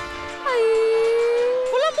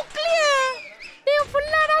முக்கலையே. நீ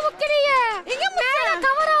ஃபுல்லாடா முக்கறியே. இங்க மேல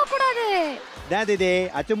கவர் ஆக கூடாது. டேடி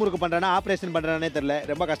அச்சமுறுக்கு பண்றானா ஆபரேஷன் பண்றானே தெரியல.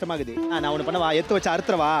 ரொம்ப கஷ்டமா இருக்குது. நான் ஒன்னு பண்ணவா எத்து வச்சு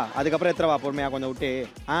அறுத்துறவா. அதுக்கப்புறம் எத்துறவா பொறுமையா கொஞ்சம் விட்டு.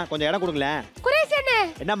 கொஞ்சம் இடம் கொடுங்களேன். குரேஷ் அண்ணே.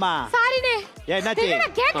 என்னம்மா? சாரினே. என்னாச்சு?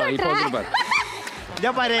 இப்போ வந்து பாரு. இங்க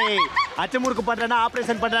பாரு. அச்சமுறுக்கு பண்றானா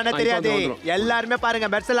ஆபரேஷன் பண்றானே தெரியாது. எல்லாரும் பாருங்க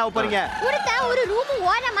மெர்சல் ஆக போறீங்க. ஒரு ரூம்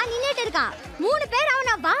ஓரமா நின்னுட்டு இருக்கான். 3 பேர் அவன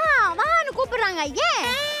வான்னு கூப்பிடுறாங்க. ஏன்?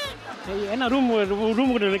 என்ன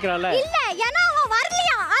ரூமுக்குள்ள நிக்கறான்ல? இல்ல ஏன்னா அவன்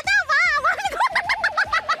வரலையா. அதான் வா.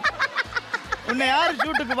 உன்னை யார்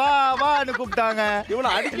ஷூட்டுக்கு வான்னு கூப்பிட்டாங்க?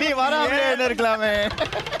 இவன அடிக்கடி வராமலே என்ன இருக்கலாமே.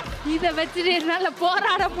 இத வச்சிட்டு என்னால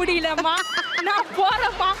போராட முடியலம்மா. நான்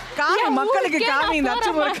போறேம்மா. மக்களுக்கு காமி இந்த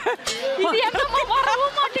அச்சமுறுக்கு. இது என்னம்மா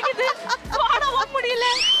வரவும் மாட்டேங்குது. போடவும்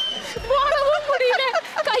முடியல.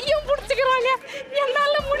 கையும் புடிச்சுக்கறாங்க.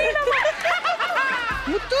 என்னால முடியலம்மா.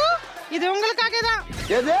 முத்து இது உங்களுக்காக தான்.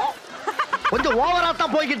 எது? கொஞ்சம் ஓவரா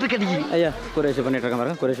தான் போய்கிட்டு இருக்க நீ. ஐயா குரேஷ் பண்ணிட்டு இருக்கேன்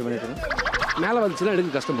பாருங்க. குரேஷ் பண்ணிட்டு இருக்கேன். மேல வந்துச்சுன்னா எடுக்க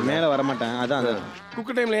கஷ்டம். மேல வர மாட்டேன். அதான்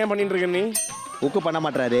குக்கு டைம்ல ஏன் பண்ணிட்டு இருக்க நீ? குக்கு பண்ண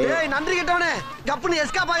மாட்டாரு. ஏய் நன்றி கெட்டவனே. கப்புனு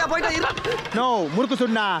எஸ்கேப் போயிட்டே இரு. நோ முறுக்கு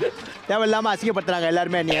சொன்னா தேவையில்லாம அசிங்கப்படுத்துறாங்க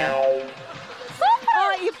எல்லாரும் நீ.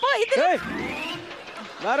 இப்போ இது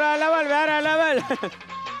வேற லெவல்.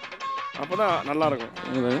 அப்பதான் நல்லா இருக்கும்.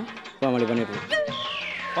 கோமாளி பண்ணிட்டு இருக்கேன்.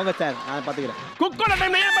 போங்க சார் நான் பாத்துக்கிறேன். குக்கோட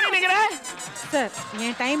டைம்ல ஏன் பண்ணி நிக்கற? சார்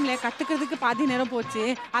என் டைம்ல கத்துக்கிறதுக்கு பாதி நேரம் போச்சு.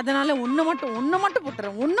 அதனால ஒண்ணு மட்டும்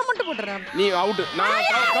போட்டுறேன். நீ அவுட். நான்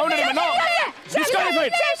கவுண்டர் பண்ணோ.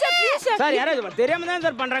 டிஸ்குவாலிஃபைட். சார் யாராவது தெரியாம தான்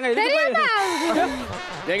சார் பண்றாங்க.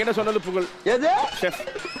 என்கிட்ட சொன்னது புகழ். எது? செஃப்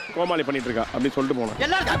கோமாளி பண்ணிட்டு இருக்கா அப்படி சொல்லிட்டு போனேன்.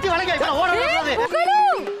 எல்லாரும் கத்தி வளைங்க. ஓட.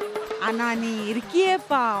 ஆனா நீ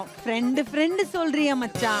இருக்கியேப்பா. ஃப்ரெண்ட் சொல்றியா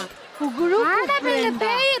மச்சான்? புகுழு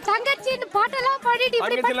பேய் தங்கச்சின்னு பாட்டெல்லாம் பாடிட்டு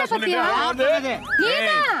இப்படி பண்ண பத்தியா?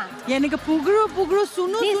 எனக்கு புகுழு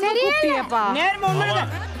சுனு கூப்பிட்டியேப்பா. நேர்மை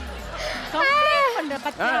உண்மைதான்.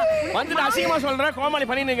 வந்து அசிங்கமா சொல்ற கோமாளி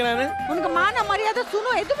பண்ணி நிக்கறானே. உனக்கு மான மரியாதை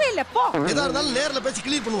சுனு எதுவே இல்ல. போ. எதா இருந்தாலும் நேர்ல பேசி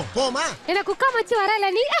கிளியர் பண்ணுவோம். போமா. என்ன குக்கா மச்சி வரல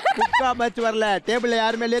நீ? குக்கா மச்சி வரல. டேபிள்ல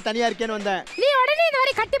யாருமே இல்ல. தனியா இருக்கேன்னு வந்தேன். நீ உடனே இந்த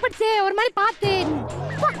மாதிரி கட்டி பிடிச்சு ஒரு மாதிரி பாத்து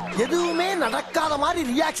எதுவுமே நடக்காத மாதிரி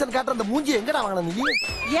ரியாக்ஷன் காட்டுற அந்த மூஞ்சி எங்கடா வாங்கின நீ?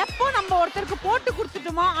 எப்போ நம்ம ஒருத்தருக்கு போட்டு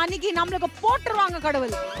கொடுத்துட்டோமோ அன்னைக்கு நம்மளுக்கு போட்டுருவாங்க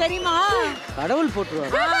கடவுள். தெரியுமா? கடவுள்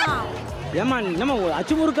போட்டுருவாங்க. ஏமா நம்ம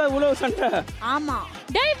அச்சுமுறுக்கா இவ்வளவு சண்டை? ஆமா.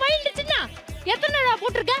 டேய் மைண்ட் சின்ன எத்தனை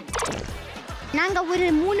போட்டுருக்க? நாங்க ஒரு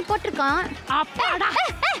 3 போட்டுருக்கோம். அப்பாடா.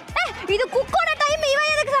 இது குக்கோட டைம்.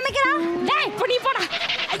 இவன் எதுக்கு சமைக்கிறான்? டேய் நீ போடா.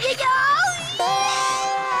 ஐயோ.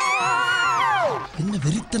 என்ன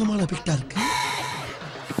வெறித்தனமான பிட்டா இருக்கு.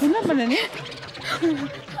 என்ன பண்ண நீ?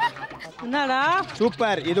 என்னடா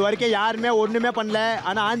சூப்பர். இது வரைக்கும் யாருமே ஒண்ணுமே பண்ணல.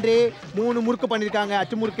 ஆனா ஆண்ட்ரி 3 முறுக்கு பண்ணிருக்காங்க.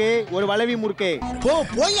 அச்சு முறுக்கு, ஒரு வளவி முறுக்கு.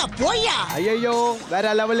 போயா. ஐயோ வேற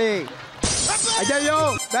லெவலு. ஐயோ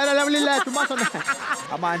வேற லெவல் இல்ல, சும்மா சொன்னேன்.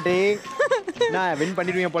 ஆமா ஆண்ட்ரி நான் வின்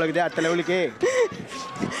பண்ணிடுவீங்க போல இருக்குது அடுத்த லெவலுக்கு.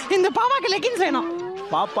 இந்த பாப்பாக்கு லெகின்ஸ் வேணும்.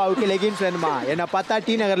 பாப்பாவுக்கு லெகின்ஸ் வேணுமா? என்ன பார்த்தா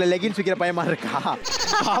டி நகர்ல லெகின்ஸ் விக்கிற பையமா இருக்கா?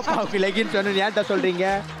 பாப்பாவுக்கு லெகின்ஸ் வேணும் ஏன்டா சொல்றீங்க?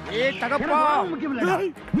 ஏய் தகப்பா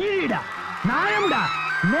நீடா நாயம்டா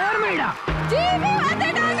நேர்மைடா. ஜீவி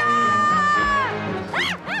வந்துட்டாங்க.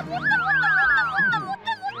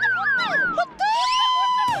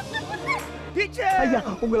 ஐயா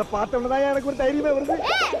உங்களை பார்த்தவன தான் எனக்கு ஒரு தைரியமே வருது.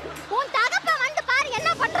 உன் தகப்பா வந்து பாரு என்ன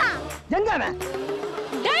பண்றான். எங்க அவன்?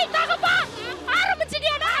 டேய் தகப்பா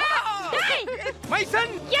ஆரம்பிச்சிட்டியாடா? டேய்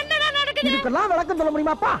மைசன் என்னடா நடக்குது? இதுக்கெல்லாம் விளக்கம் சொல்ல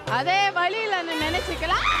முடியுமாப்பா? அதே வழியில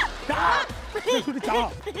நினைச்சுக்கலாம். சுடிச்சா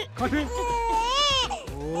கட்டு.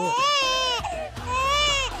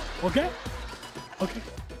 Okay okay.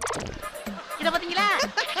 இத பாத்தீங்களா?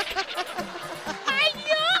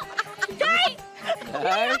 ஐயோ டேய்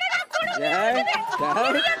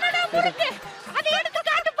அது எடுத்து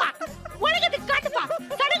காட்டுப்பா. உனக்கு அது காட்டுப்பா.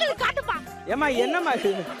 கடவுள் காட்டுப்பா. ஏமா என்னமா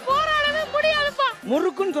இது? போராடவே முடியாதுப்பா.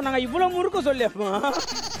 முறுக்குன்னு சொன்னாங்க. இவ்வளவு முறுக்கு சொல்லியப்பா.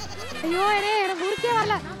 ஐயோ எனக்கு முறுக்கே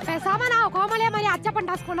வரல. பேசாம நான் கோமாளியா மாதிரி அச்சப்பன்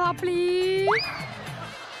டாஸ்க் பண்ணுவா ப்ளீஸ்.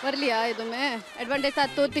 வரலையா எதுவுமே? அட்வான்டேஜா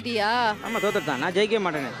தோத்துட்டியா? ஆமா தோத்துட்டான். நான் ஜெயிக்க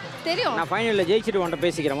மாட்டேனே. தெரியும். நான் ஃபைனல்ல ஜெயிச்சிட்டு உன்கிட்ட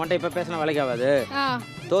பேசிக்கிறேன். உன்கிட்ட இப்ப பேசினா வேலைக்கு ஆகாது.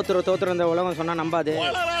 தோத்துற இந்த உலகம் சொன்னா நம்பாது.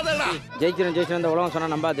 ஜெயிச்சிரும் இந்த உலகம் சொன்னா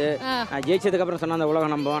நம்பாது. நான் ஜெயிச்சதுக்கு அப்புறம் சொன்னா அந்த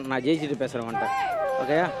உலகம் நம்பும். நான் ஜெயிச்சிட்டு பேசுறேன் உன்கிட்ட.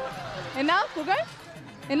 ஓகேயா? என்ன புகழ்?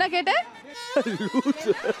 என்ன கேட்ட?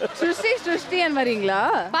 சுஷ்டி வரீங்களா?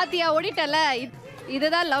 பாத்தியா ஓடிட்டல.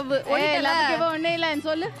 இதுதான் லவ். ஒண்ணே இல்ல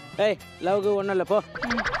சொல்லு. ஏய் லவ்க்கு ஒண்ணும் இல்ல போ.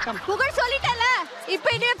 புகழ் சொல்லிட்டல. இப்போ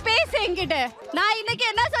இனிமே பேசு என்கிட்ட. நான் இன்னைக்கு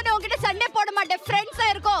என்ன சொன்னேன் உன்கிட்ட சண்டே போட மாட்டேன். ஃப்ரெண்ட்ஸா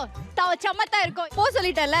இருக்கோம். சமத்தா இருக்கோம். போ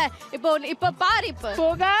சொல்லிட்டல. இப்போ பாரு இப்போ.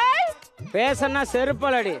 புகழ் பேசனா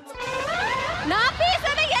செருப்பலடி. நான்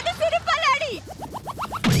பேசனே எது செருப்பலடி.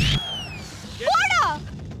 போடா.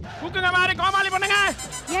 குக்குங்க மாதிரி கோமாளி பண்ணுங்க.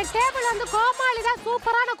 என் டேபிள் வந்து கோமாளி தான்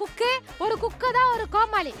சூப்பரான குக்கு. ஒரு குக்கு தான் ஒரு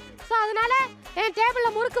கோமாளி. சோ அதனால என் டேபிள்ல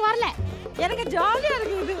முறுக்கு வரல. எனக்கு ஜாலியா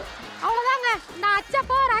இருக்குது. அவ்வளவுதாங்க. நான்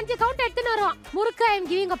அச்சப்போ ஒரு 5 கவுண்ட் எடுத்துட்டு வருவோம். முறுக்கு ஐ அம்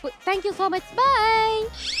giving up. Thank you so much. Bye.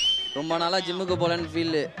 ரொம்ப நாளா ஜிம்முக்கு போலன்னு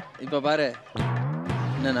ஃபீல். இப்போ பாரு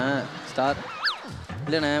என்னண்ணா ஸ்டார்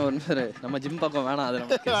இல்லைண்ணே ஒரு நிமிஷம் நம்ம ஜிம் பக்கம் வேணாம். அது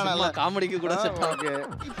நம்ம காமெடிக்கு கூட செட் ஆகுது.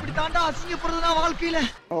 இப்படி தாண்டா அசிங்கப்படுறதுனா வாழ்க்கையில.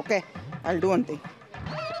 Okay I'll do one thing.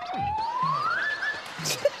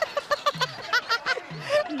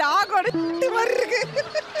 டாகோட மாதிரி இருக்கு.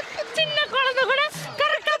 சின்ன குழந்தை கூட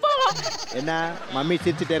கரெக்ட்டா போவோம். என்ன மம்மி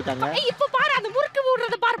சிரிச்சிட்டே இருக்காங்க. இப்போ பாரு அந்த முறுக்கு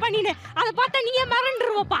ஊடுறத பாரு பண்ணினே. அத பார்த்தா நீயே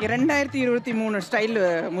மறந்துருவப்பா. 2023 ஸ்டைல்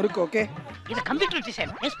முறுக்கு. ஓகே இது கம்ப்யூட்டர்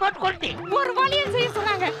டிசைன் எக்ஸ்போர்ட் குவாலிட்டி. ஒரு வழியை செய்ய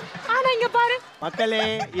சொன்னாங்க. ஆனா இங்க பாரு மக்களே,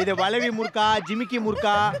 இது வளவி முறுக்கா, ஜிமிக்கி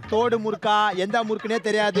முறுக்கா, தோடு முறுக்கா, எந்த முறுக்குனே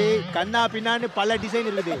தெரியாது. கண்ணா பின்னான்னு பல டிசைன்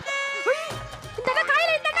இருக்குது.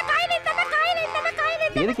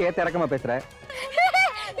 எதுக்கு ஏத்த இறக்கமா பேசுற?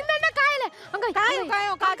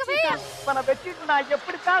 நான்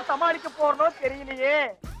எப்படித்தான் சமாளிக்க போறனோ தெரியலையே.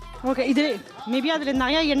 ஓகே இது மேபி அதுல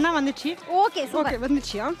நயா என்ன வந்துச்சு. ஓகே ஓகே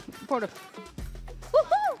வந்துச்சியா போடு.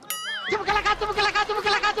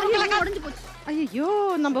 ஐயோ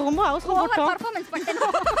நம்ம ரொம்ப அவசரப்பட்டோம். பெர்ஃபார்மன்ஸ் பண்ணிட்டேன்.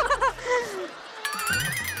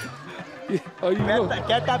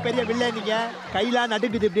 கேட்டா பெரிய வில்ல நீங்க கையெல்லாம்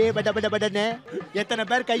நடுங்குது இப்படியே பட்ட பட்ட பட்டன்னு. எத்தனை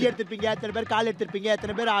பேர் கை எடுத்திருப்பீங்க, எத்தனை பேர் கால் எடுத்திருப்பீங்க,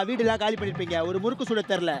 எத்தனை பேர் வீடுலாம் காலி பண்ணிருப்பீங்க. ஒரு முறுக்கு சுட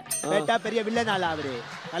தெரியல. கேட்டா பெரிய வில்ல நாளா அவரு.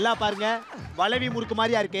 நல்லா பாருங்க, வளவி முறுக்கு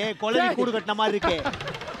மாதிரியா இருக்கு. குளவி கூடு கட்டின மாதிரி இருக்கு.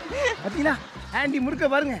 பாத்தீங்களா ஆண்டி முறுக்க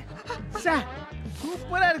பாருங்க.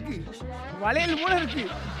 சூப்பரா இருக்கு. வளையல் மூல இருக்கு.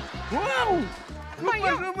 Wow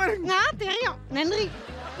super. நான் தெரியும். நன்றி.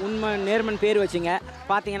 உண்மை நேர்மன் பேர் வச்சுங்க.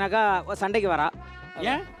 பாத்தீங்கன்னாக்கா சண்டைக்கு வரா.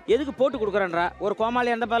 ஏன் எதுக்கு போட்டு கொடுக்குறேன்றா. ஒரு கோமாளி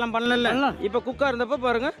அந்த பலம் பண்ணல. இப்ப குக்கா இருந்தப்ப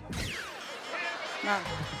பாருங்க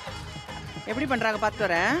எப்படி பண்றாங்க பார்த்து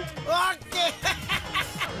வரேன்.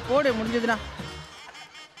 போடு முடிஞ்சதுனா.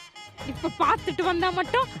 இப்ப பார்த்துட்டு வந்தா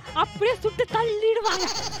மட்டும் அப்படியே சுட்டு தள்ளிடுவாங்க.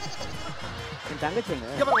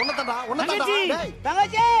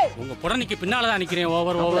 உங்க புடனைக்கு பின்னாலதான் நிக்கிறேன்.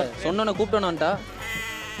 ஓவர் சொன்னோன்னு கூப்பிட்டோனான்டா.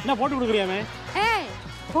 என்ன போட்டு கொடுக்குறியாமே? ஏய்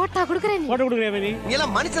போட்டா கொடுக்குறேன். போட்டு கொடுக்குறியாமே நீ? நீ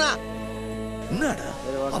எல்லாம் மனுஷனா? என்னடா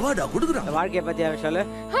அவார்டா கொடுக்குறான். வாழ்க்கைய பத்தி விஷால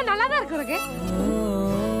நல்லா தான் இருக்கு.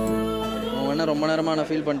 அவன் ரொம்ப நேரமா நான்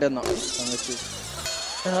ஃபீல் பண்ணிட்டே இருந்தான். தங்கச்சி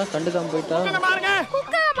கண்டுக்காம போயிட்டா.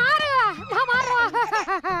 குக்கா மாறு. நான் மாறுவா.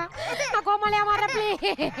 நான் கோமாளியா மாறப்பே.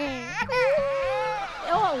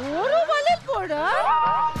 ஒரு வளையல் போடு.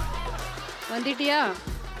 வந்துட்டியா?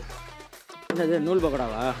 என்னது நூல்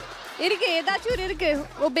பக்கடாவா? இருக்கு ஏதாச்சும் இருக்கு.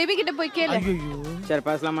 ஓ பேபி கிட்ட போய் கேளு. சரி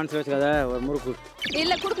பேசலாம் மனசு வச்சுக்காத. ஒரு முறுக்கு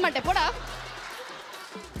இல்ல குடுக்க மாட்டேன் போடா.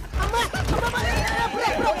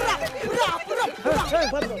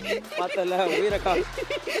 பார்த்தல உயிரக்கா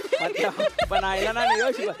பார்த்தா. இப்ப நான் இல்லைன்னா நீ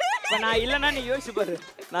யோசிப்பாரு. இப்ப நான் இல்லைன்னா நீ யோசிப்பாரு.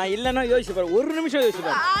 நான் இல்லைன்னா யோசிப்பாரு. ஒரு நிமிஷம்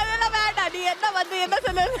யோசிப்பாரு. அதெல்லாம் வேண்டாம். நீ என்ன வந்து என்ன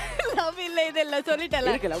சொல்ல? லவ் இல்ல இது இல்ல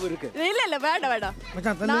சொல்லிட்டல. இருக்கு லவ் இருக்கு. இல்ல வேண்டாம் வேண்டாம்.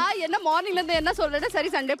 நான் என்ன மார்னிங்ல இருந்து என்ன சொல்றேன்.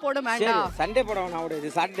 சரி சண்டே போட வேண்டாம். சண்டே போட வேணாம். அவட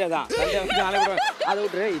இது சாட்டர்டே தான். சண்டே வந்து நாளை போட. அதை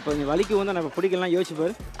விட்டுரு. இப்போ நீ வலிக்கு வந்து நம்ம பிடிக்கலாம்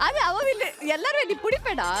யோசிப்பாரு. அது அவ இல்ல. எல்லாரும் நீ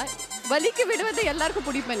பிடிப்பேடா. வலிக்கு விடுவது எல்லாருக்கும்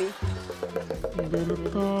பிடிப்ப நீ.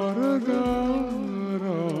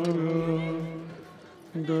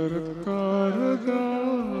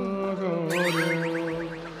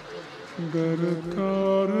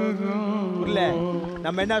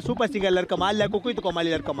 நம்ம என்ன சூப்பர் சிங்கர்ல இருக்கோமா இல்ல குக்கு வித்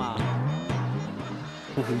கோமாளில இருக்கோமா?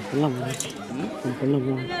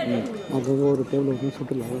 ஒரு டேபிள்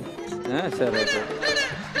சுட்டுலாம். சரி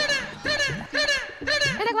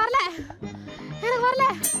எனக்கு வரல. எனக்கு வரல.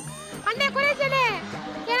 அண்ணே குரேஜனே.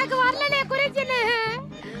 எனக்கு வரலனே குரேஜனே.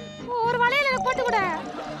 ஒரு வளையல போட்டு கூட.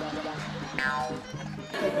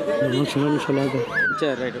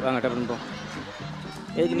 சரி ரைட் வாங்க டபுள் போ.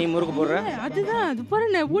 எதுக்கு நீ முறுக்கு போடுற? அதுதான் அது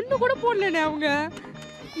பாருண்ணே ஒண்ணு கூட போடலண்ணே அவங்க.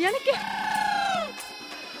 எனக்கு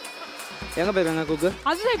எங்க போயிருக்காங்க குக்கு?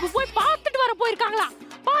 அதுதான் இப்ப போய் பார்த்துட்டு வர போயிருக்காங்களா.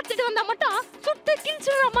 பார்த்துட்டு வந்தா மட்டும் சுட்டு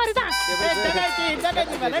கிழிச்சுற மாதிரி தான்.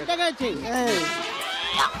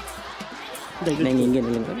 நீங்க இங்க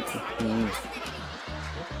நில்லுங்க.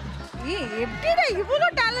 எப்படிடா இவ்வளோ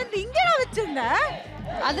டேலண்ட் இங்க வச்சிருந்த?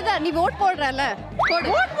 அதுதான் நீ ஓட் போடுறல.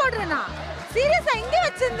 ஓட் போடுறேனா? சீரியஸா இங்க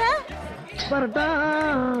வச்சிருந்த?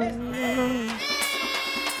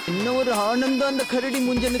 இன்னும் ஒரு ஆனந்தம் அந்த கரடி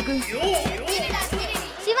முஞ்சனுக்கு.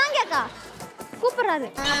 சிவாங்கி அக்கா கூப்பிடுறாரு.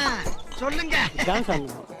 சொல்லுங்க. டான்ஸ்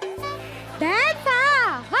ஆடுங்க. டான்ஸா?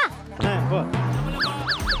 வா. போ.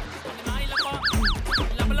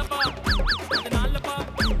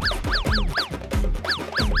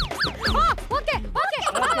 Okay okay.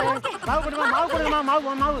 மாவு கொடுங்க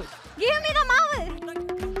மாவு. Give me the மாவு.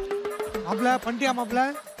 மாப்ள பண்ணியா மாப்ள?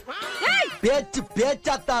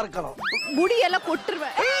 பேச்சாத்தான் இருக்கணும். முடியெல்லாம்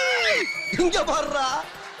கொட்டுருவேன். இங்க பாருடா.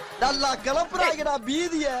 நல்லா கிளப்புறாங்கடா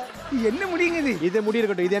பீதிய. என்ன முடியுங்க இது முடி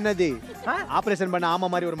இருக்கட்டும். இது என்னது? ஆபரேஷன் பண்ண ஆமா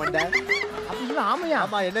மாதிரி ஒரு மண்டை. அப்படி ஆமையா?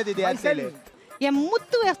 ஆமா என்னது இது? Hair style. என்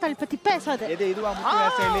முத்து ஹேர் ஸ்டைல் பத்தி பேசாத. எது இதுவா முத்து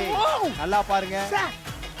ஹேர் ஸ்டைல்? நல்லா பாருங்க.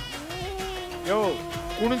 யோ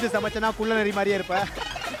குனிஞ்சு சமைச்சனா குள்ள நரி மாதிரியே இருப்ப.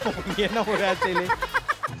 என்ன ஒரு ஹேர் ஸ்டைல்?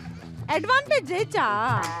 அட்வான்டேஜ் ஜெயிச்சா.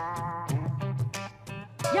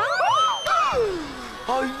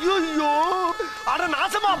 ஐயோ அட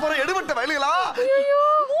நாசமா போற எடுபட்ட வயலுகளா. ஐயோ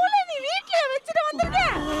மூளை நீ வீட்ல வச்சிட்டு வந்திருக்க.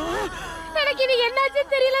 எனக்கு இது என்னாச்சு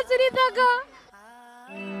தெரியல சுனிதாக்கா.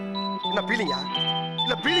 என்ன பீலிங்கா?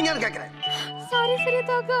 இல்ல பீலிங்கான்னு கேக்குறேன். சாரி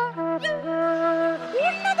சுனிதாக்கா.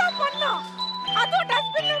 என்னதான் பண்ணா? அதோ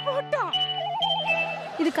டஸ்ட்பின்ல போட்டா.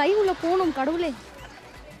 இது கை உள்ள போணும் கடவுளே.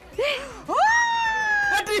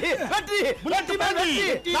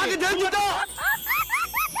 நாங்க ஜெயிச்சிட்டோம்.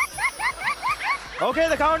 Okay,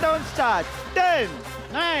 the countdown starts. 10,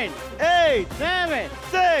 9, 8, 7,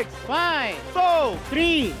 6, 5, 4,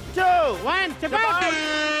 3, 2, 1. Chapati.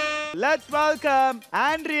 Let's welcome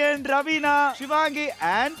Andrian, Ravina, Shivangi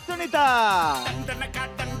and Sunita.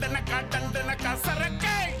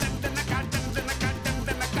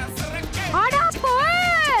 அடா போய்.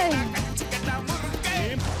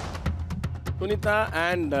 சுனிதா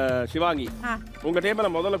அண்ட் சிவாங்கி, உங்க டேபிள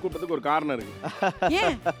முதல்ல கூப்பிட்டதுக்கு ஒரு காரணம் இருக்கு.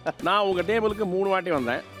 நான் உங்க டேபிளுக்கு 3 வாட்டி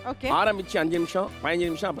வந்தேன். ஆரம்பிச்சு 5 நிமிஷம், 15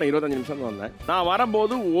 நிமிஷம், அப்புறம் 25 நிமிஷம் வந்தேன். நான்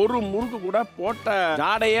வரும்போது ஒரு முறுக்கு கூட போட்ட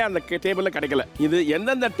ஜாடையே அந்த டேபிள்ல கிடைக்கல. இது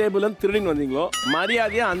எந்தெந்த டேபிள் திருடின்னு வந்தீங்களோ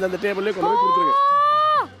மரியாதையா அந்தந்த டேபிள்ல கொண்டு போய் கொடுத்துருங்க.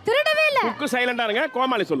 திருடவே இல்ல. குக்கு சைலண்டா இருங்க.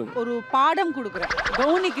 கோமாளி சொல்லுங்க. ஒரு பாடம் கொடுக்குறேன்.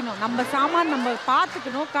 கவனிக்கணும். நம்ம சாமான் நம்ம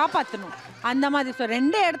பார்த்துக்கணும், காப்பாற்றணும். அந்த மாதிரி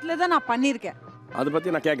ரெண்டு இடத்துல தான் நான் பண்ணியிருக்கேன். அதை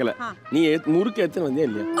பத்தி நான் கேட்கல. நீ முறுக்கு எடுத்து வந்தே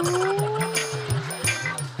இல்லையா?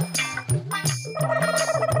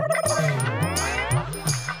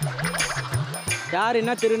 யார்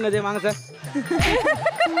என்ன திருநது? வாங்க சார்.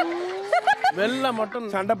 வெள்ள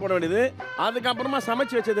மட்டும் சண்டை போட வேண்டியது. அதுக்கப்புறமா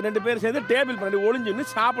சமைச்சு வச்சது 2 பேர் சேர்ந்து டேபிள் பண்ணி ஒளிஞ்சுன்னு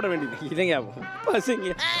சாப்பிட வேண்டியது. இதுங்க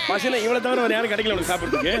பசிங்க. பசில இவ்வளவு தவிர வேற யாரும் கிடைக்கல உனக்கு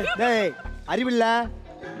சாப்பிடுறதுக்கு. டேய் அறிவில்ல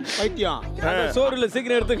பைத்தியம். சோறுல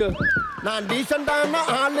சீக்கிரம் எடுத்துக்கோ. நான் டீசென்டான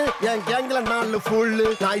ஆளு, என் கேங்ல 4 ஃபுல்லு,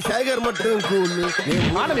 நான் சேகர் மட்டும் கூலு.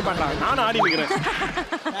 ஆடி பாட்டாங்க. நானும் ஆடி நிக்கிறேன்.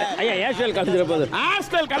 ஐயா ஹேர் ஸ்டைல் கலந்துற போது. Hair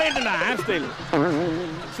style கலையண்டா. Hair style.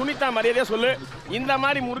 Sunita மரியாதையா சொல்லு. இந்த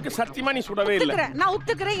மாதிரி முறுக்கு சத்தியமா நீ சுடவே இல்ல. நான்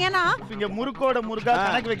ஒத்துக்கிறேன். ஏன்னா இங்க முறுக்கோட முறுக்கா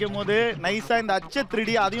கணக்கு வைக்கும் போது நைஸா இந்த அச்ச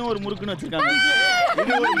 3D அதையும் ஒரு முறுக்குன்னு வச்சிருக்காங்க.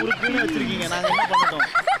 இது ஒரு முறுக்குன்னு வச்சிருக்கீங்க. நாங்க என்ன பண்ணோம்?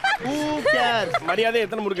 Who cares? மரியாதை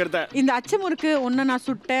எத்தனை முறுக்கு எடுத்த? இந்த அச்ச முறுக்கு ஒண்ணு நான்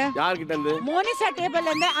சுட்டேன். யார் கிட்ட இருந்து? மோனிசா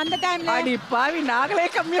டேபிள்ல இருந்து. அந்த டைம்ல அடி பாவி நாங்களே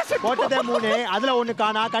கம்மியா சுட்டோம். போட்டதே 3, அதுல ஒண்ணு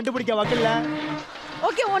காணா, கண்டுபிடிக்க வக்கல்ல.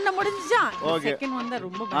 ஓகே ஒண்ணு முடிஞ்சுச்சா? ஓகே. செகண்ட் வந்தா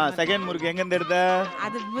ரொம்ப செகண்ட் முறுக்கு எங்க இருந்து எடுத்த?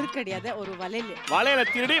 அது முறுக்கு கிடையாது, ஒரு வளையல். வளையல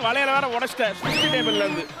திருடி வளையல வேற உடைச்சிட்டேன். சுத்தி டேபிள்ல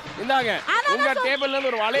இருந்து. இந்தாங்க உங்க டேபிள்ல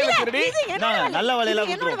இருந்து ஒரு வளையல திருடி. நல்ல வளையல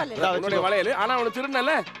குடுறோம். என்னோட வளையல். ஆனா அவனுக்கு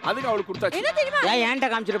திருடனல, அதுக்கு அவளுக்கு கொடுத்தாச்சு. என்ன தெரியுமா? ஏன் ஏன்ட்ட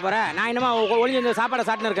காமிச்சிட்டு போற? நான் என்னமா ஒளிஞ்சு இந்த சாப்பாடை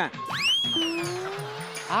சாப்பிட்டு இருக்கேன்.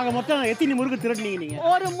 ஆக மொத்தம் எத்தனை முறுக்கு திருடுனீங்க நீங்க?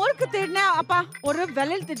 ஒரு முறுக்கு திருடினேன் அப்பா. ஒரு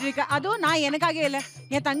வளையல் திருடிருக்கேன். அதுவும் நான் எனக்காக இல்ல,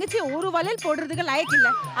 என் தங்கச்சி ஒரு வளையல் போடுறதுக்கு லாயக்கு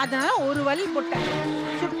இல்ல, அதனால ஒரு வளையல் போட்டேன்,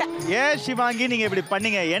 சுட்டேன். ஏன் சிவாங்கி நீங்க இப்படி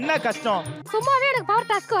பண்ணீங்க? என்ன கஷ்டம்? சும்மாவே எனக்கு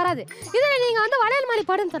பவர் டாஸ்க் வராது. இதுல நீங்க வந்து வளையல் மாதிரி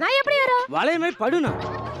படுன்னு சொன்னா எப்படி வரும்? வளையல் மாதிரி படுனா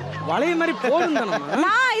வளைய மாதிரி போடுங்க.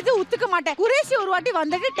 நான் இது ஒத்துக்க மாட்டேன். குரேஷி ஒரு வாட்டி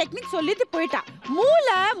வந்துட்டு டெக்னிக் சொல்லிட்டு போயிட்டா.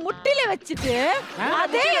 மூளை முட்டில வச்சிட்டு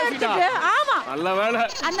அதே எடுத்துட்டு ஆமா நல்ல வேளை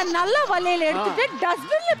அந்த நல்ல வளையல எடுத்துட்டு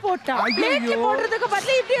டஸ்ட்பின்ல போட்டா. பிளேட்ல போடுறதுக்கு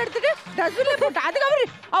பதிலா இப்படி எடுத்துட்டு டஸ்ட்பின்ல போட்டா. அதுக்கு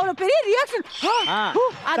அவ்வளவு பெரிய ரியாக்ஷன்.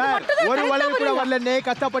 அது மட்டும் தான் ஒரு வளைவு கூட வரலனே,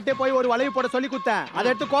 கஷ்டப்பட்டு போய் ஒரு வளைவு போட சொல்லி கொடுத்தேன். அதை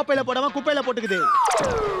எடுத்து கோப்பையில போடாம குப்பையில போட்டுக்குது.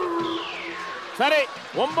 சரி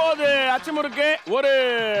 9 அச்சு முறுக்கு, ஒரு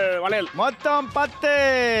வளையல், மொத்தம் 10.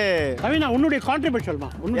 ரவினா உன்னுடைய கான்ட்ரிபியூட் சொல்லுமா?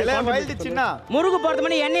 உன்னுடைய வைல்ட் சின்ன முறுக்கு போறது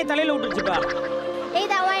மணி எண்ணெய் தலையில விட்டுருச்சுப்பா.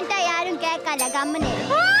 இத வாண்டா யாரும் கேட்கல கம்மனே.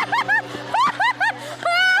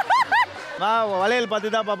 மா வளையல்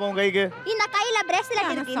பார்த்து தான் பாப்போம் கைக்கு. இந்த கையில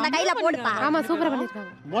பிரேஸ்லெட் இருக்கு, இந்த கையில போடுப்பா. ஆமா சூப்பரா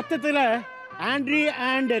பண்ணிருக்காங்க. மொத்தத்துல ஆண்ட்ரி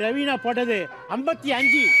அண்ட் ரவீனா போட்டது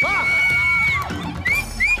 55.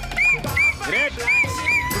 கிரேட்.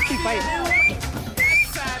 55.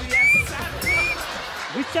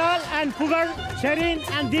 Which விஷால் அண்ட் புகழ், ஷெரீன்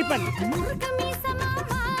அண்ட் தீபன்.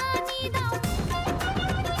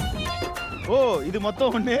 ஓ இது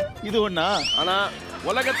மொத்தம் ஒண்ணு, இது ஒண்ணா? ஆனா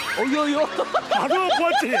உலக ஐயோ அதுவும்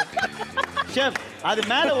போச்சு. ஷெஃப் அது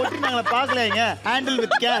மேல ஒட்டி நாங்கள பார்க்கலைங்க. Handle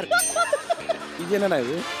with care. இது என்னடா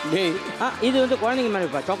இது? டேய் இது வந்து குழந்தைங்க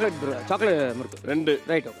மாதிரி பா. சாக்லேட் முறுக்கு. 2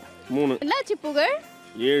 ரைட் 3 என்னாச்சு புகழ்?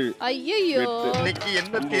 7 ஐயோ இன்னைக்கு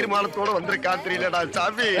என்ன தீர்மானத்தோட வந்திருக்கான் தெரியலடா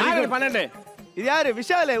சாமி. 12. இது யாரு?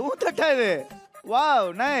 விஷாலே ஊத்தட்டா இது. Wow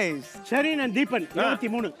nice. Shereen and Deepan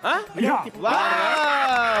 23.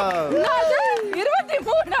 Wow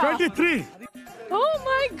 23. Oh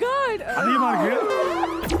my God. அதிகமா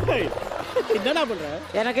இருக்கு. என்னடா பண்ற?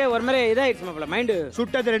 எனக்கு ஒரு மாதிரி இதாயிடுச்சு மாப்ள மைண்ட்.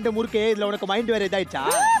 சுட்டது 2 முறுக்கு, இதுல உனக்கு மைண்ட் வேற இதாயிடுச்சா?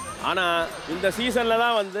 ஆனா இந்த சீசன்ல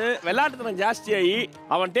தான் வந்து விளையாட்டுத்தனம் ஜாஸ்தியாகி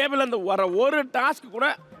அவன் டேபிள்ல இருந்து வர ஒரு டாஸ்க் கூட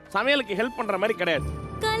சமையலுக்கு ஹெல்ப் பண்ற மாதிரி கிடையாது.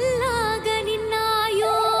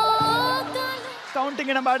 கவுண்டிங்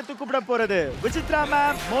நம்ம அடுத்து கூப்பிட போறது விசித்ரா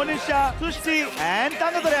மேம், மோனிஷா, சுஷ்டி அண்ட்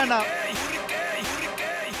தங்கதுரை அண்ணா.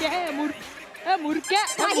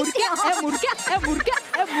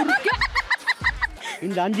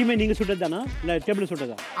 இந்த 5மே நீங்க சுட்டது தானா இல்ல டேபிள்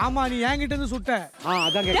சுட்டதா? ஆமா, நீ என்கிட்ட இருந்து சுட்ட.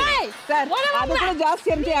 அதான் கேக்குறேன். சார் அது கூட ஜாஸ்தி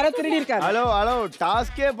இருந்து யாரோ திருடி இருக்காங்க. ஹலோ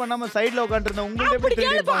டாஸ்கே பண்ணாம சைடுல உட்கார்ந்திருந்த உங்கள்ட்ட எப்படி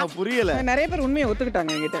திருடி இருப்பாங்க? புரியல. நிறைய பேர் உண்மையை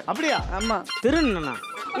ஒத்துக்கிட்டாங்க என்கிட்ட. அப்படியா? ஆமா. திருடுனா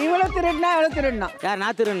இவ்வளவு திருடுனா எவ்வளவு திருடுனா? யார்?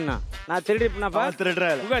 நான் திருடுனா? நான் திருடிப்பேனாப்பா? திருடுறா.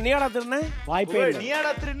 உங்க நீயாடா திருடுன? வாய்ப்பே இல்ல.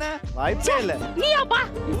 நீயாடா திருடுன? வாய்ப்பே இல்ல. நீயாப்பா?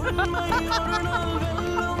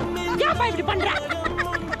 ஏன்ப்பா இப்படி பண்ற?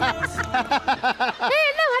 ஏய்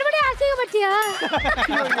என்ன மறுபடியும் அசிங்கப்பட்டியா?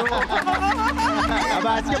 அவ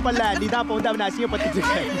அசிங்கப்படல, நீதான் இப்ப வந்து அவனை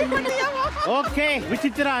அசிங்கப்படுத்திட்டு. Okay,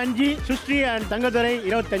 Vichitra 5, Sashti and Thangadurai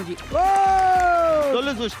 25.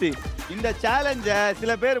 சொல்லு சுஷ்டி, இந்த சேலஞ்ச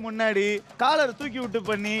சில பேர் முன்னாடி காலர் தூக்கி விட்டு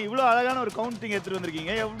பண்ணி இவ்வளவு அழகான ஒரு கவுண்டிங் எடுத்து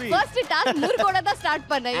வந்திருக்கீங்க. எப்படி? ஃபர்ஸ்ட் டாஸ்க் முறுக்கோட தான் ஸ்டார்ட்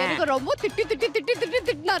பண்ணேன். எனக்கு ரொம்ப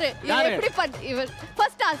திட்டினாரு. எப்படி இவர்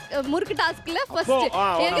ஃபர்ஸ்ட் டாஸ்க் முறுக்கு டாஸ்க்ல ஃபர்ஸ்ட்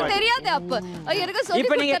எனக்கு தெரியாது. அப்ப எனக்கு சொல்லி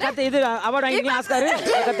இப்போ நீங்க கத்து இது அவார்ட் வாங்கிட்டீங்க ஆஸ்கார்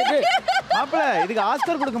கத்துட்டு. மாப்ள இதுக்கு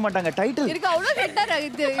ஆஸ்கார் கொடுக்க மாட்டாங்க, டைட்டில். எனக்கு அவ்வளவு ஹெட்டர்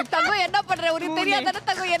இது. தங்கம் என்ன பண்ற? உனக்கு தெரியாதானே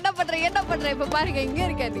தங்கம் என்ன பண்ற? இப்ப பாருங்க இங்க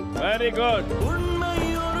இருக்காது. Very good.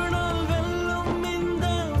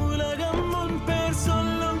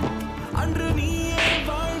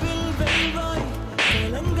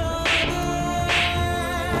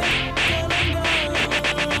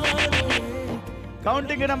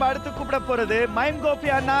 கவுண்டிங் நம்ம அடுத்து கூப்பிட போறது mime Gopi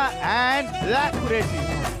Anna and black Qureshi.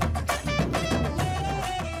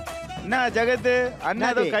 என்ன ஜெகத் அண்ணா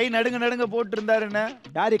ஏதோ கை நடுங்க போட்டு இருந்தாரு. என்ன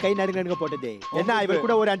யாரு கை நடுங்க போட்டது? என்ன இவர்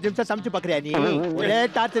கூட ஒரு 5 நிமிஷம் சமைச்சு பாக்குறியா நீ? ஒரே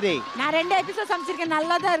டார்ச்சரே. நான் 2 எபிசோட் சமைச்சிருக்கேன்,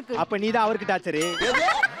 நல்லா தான் இருக்கு. அப்ப நீ தான் அவருக்கு டார்ச்சரே.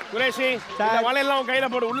 குரேஷி இந்த வலையெல்லாம் உன் கையில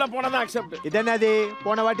போடு, உள்ள போனா தான் அக்செப்ட். இது என்னது?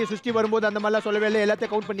 போன வாட்டி சுஷ்டி வரும்போது அந்த மாதிரிலாம் சொல்லவே இல்லை,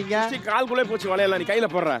 எல்லாத்தையும் கவுண்ட் பண்ணீங்க. சுஷ்டி கால்குள்ளே போச்சு வலையெல்லாம், நீ கையில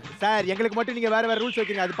போடுற. சார் எங்களுக்கு மட்டும் நீங்க வேற ரூல்ஸ்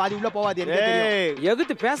வைக்கிறீங்க, அது பாதி உள்ள போவாது. எனக்கு தெரியும்.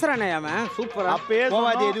 எகுத்து பேசுறானே அவன் சூப்பரா. அப்பவே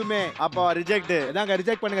போவாது எதுவுமே. அப்ப ரிஜெக்ட். இதாங்க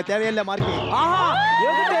ரிஜெக்ட் பண்ணுங்க, தேவையில்லை மார்க்கிங். ஆஹா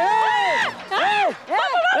எகுத்து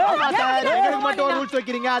ஆமா சார், எங்களுக்கு மட்டும் ஒரு ரூல்ஸ்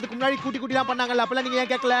வைக்கிறீங்க. அதுக்கு முன்னாடி கூட்டி தான் பண்ணாங்கல்ல, அப்பலாம் நீங்க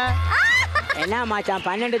ஏன் கேட்கல? என்ன மாச்சான்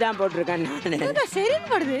 12 தான் போட்டிருக்கேன் நானு. சரின்னு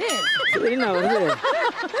படுது. சரிண்ணா வருது.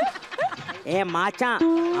 ஏ மாச்சான்.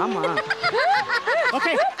 ஆமா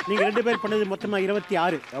ஓகே, நீங்க 2 பேர் பண்ணது மொத்தமா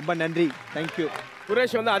 26. ரொம்ப நன்றி, தேங்க்யூ.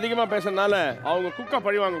 குரேஷ் வந்து அதிகமா பேசுறதுனால அவங்க குக்கா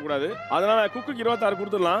பழி வாங்க கூடாது. அதனால குக்குக்கு 26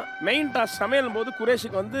 கொடுத்துடலாம். மெயின் டாஸ்க் சமையலும் போது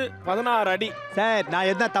குரேஷுக்கு வந்து 16 அடி. சார் நான்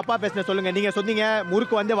எதனா தப்பா பேசுன சொல்லுங்க. நீங்க சொன்னீங்க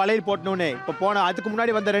முறுக்கு வந்து வளையல் போட்டணும்னு. இப்ப போன அதுக்கு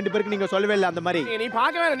முன்னாடி வந்த 2 பேருக்கு நீங்க சொல்லவே இல்லை அந்த மாதிரி. நீ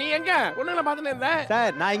பார்க்கவே இல்லை. நீ எங்க பொண்ணுங்களை பார்த்துட்டு இருந்த?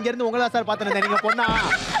 சார் நான் இங்க இருந்து உங்களா சார் பார்த்துட்டு நீங்க பொண்ணா?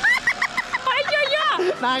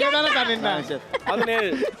 நான் இங்க தானே சார் நின்னேன். 17.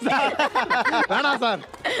 வேணாம் சார்,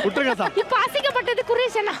 விட்டுருங்க சார். இப்ப அசிங்கப்பட்டது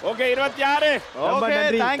குரேஷ் அண்ணா. ஓகே 26. ரொம்ப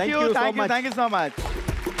நன்றி. Thank you so much.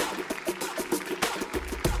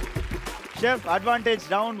 Chef advantage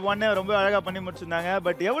round 1 ரொம்ப அழகா பண்ணி முடிச்சிருந்தாங்க.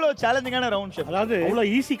 பட் எவ்வளவு சேலஞ்சிங்கான ரவுண்ட் ஷெஃப். அதாவது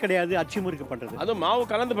அவ்வளவு ஈஸி கிடையாது அச்சு முறுக்கு பண்றது. அது மாவு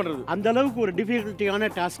கலந்து பண்றது. அந்த அளவுக்கு ஒரு டிஃபிகல்ட்டியான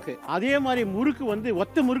டாஸ்க். அதே மாதிரி முறுக்கு வந்து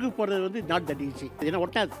ஒத்த முறுக்கு போடுறது வந்து நாட் தட் ஈஸி. ஏன்னா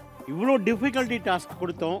ஒட்டாது. இவ்வளோ டிஃபிகல்ட்டி டாஸ்க்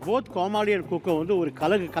கொடுத்தோம். போத் கோமாளி அண்ட் குக்கோ வந்து ஒரு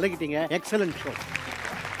கலக்கிட்டீங்க. Excellent show.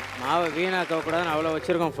 மாவை வீணாக்க கூடாதுன்னு அவ்வளோ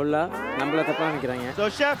வச்சிருக்கோம் ஃபுல்லா. நம்மள தப்பா நினைக்கிறாங்க. சோ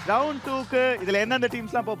ஷெஃப் ரவுண்ட் 2க்கு இதுல எந்தெந்த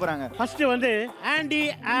டீம்ஸ்லாம் போறாங்க? ஃபர்ஸ்ட் வந்து ஆண்டி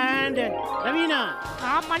அண்ட் ரவீனா.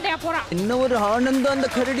 ஆமாண்டே போறா. என்ன ஒரு ஆனந்தம் அந்த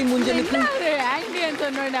கரடி முஞ்சனுக்கு. ஆண்டி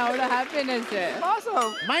சொன்னோட அவ்வளவு happiness.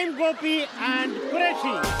 Awesome. Mime Gopi and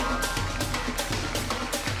Qureshi.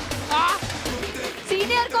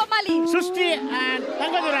 Senior Comali. Sashti and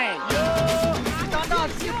Thangadurai. தாண்டா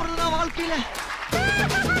அசியப்படுறதா வாழ்க்கையில.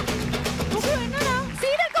 என்னடா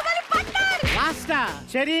சீனியர் கோமாளி பட்டார். லாஸ்டா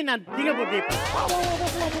ஷெரீன் அண்ட் திகபுதீப்.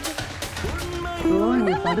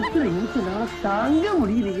 நீ படுத்துற இன்சுனால தாங்க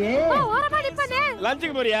முடியலையே.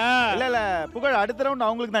 லஞ்சுக்கு போறியா? இல்ல புகழ் அடுத்த ரவுண்ட்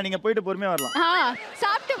அவங்களுக்கு தான், நீங்க போயிட்டு பொறுமையா வரலாம்.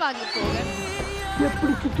 சாப்பிட்டு வாங்க போங்க.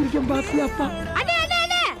 எப்படி சுத்திருக்கேன் பாத்தியாப்பா? அண்ணே அண்ணே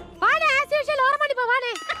அண்ணே வாடா ஆஸ் யூஷுவல் ஓரமாடி போ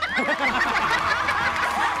வாடே.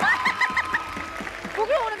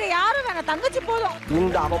 புகழ் உனக்கு யாரும் வேணாம், தங்கச்சி போதும்.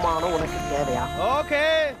 இந்த அவமானம் உனக்கு தேவையா? ஓகே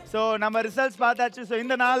சோ நம்ம ரிசல்ட்ஸ் பார்த்தாச்சு. சோ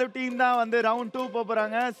இந்த 4 டீம் தான் வந்து ரவுண்ட் 2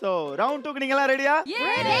 போறாங்க. சோ ரவுண்ட் 2க்கு நீங்க எல்லாம் ரெடியா?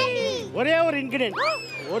 ஒரே ஒரு இன்கிரிடியன்ட்,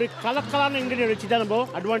 ஒரு கலக்கலான இன்கிரிடியன்ட் வச்சு தான் நம்ம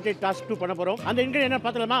அட்வான்டேஜ் டாஸ்க் 2 பண்ண போறோம். அந்த இன்கிரிடியன்ட் என்ன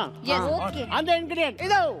பார்த்தலாமா? ஓகே. அந்த இன்கிரிடியன்ட்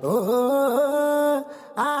இதோ.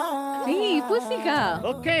 பூசணிக்கா.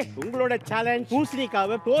 ஓகே, உங்களோட சேலஞ்ச்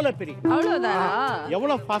பூசணிக்காவை தோலை பிரி. அவ்வளவுதானா?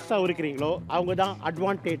 எவ்வளவு ஃபாஸ்டா உரிக்கிறீங்களோ அவங்க தான்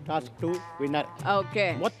அட்வான்டேஜ் டாஸ்க் 2 வின்னர். ஓகே.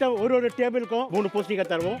 மொத்தம் ஒரு டேபிளுக்கும் 3 பூசணிக்காய்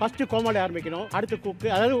தருவோம். ஃபர்ஸ்ட் கோமாளி ஆரம்பிக்கணும், அடுத்து குக்கு,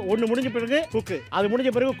 அதாவது ஒன்னு முடிஞ்ச பிறகு குக்கு, அது முடிஞ்ச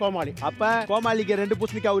பிறகு கோமாளி. அப்ப கோமாளிக்கு 2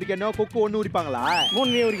 பூசணிக்காய் உரிக்கணும், குக்கு 1 உரிப்பாங்களா? 3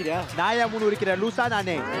 நீ உரிக்கிறியா? நாயா 3 உரிக்கிறேன், லூசா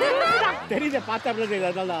நானே. தெரியுது பார்த்தா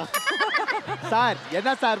அதனால சார் என்ன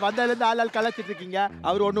சார் வந்ததுல இருந்து ஆள் கலாச்சிட்டு இருக்கீங்க?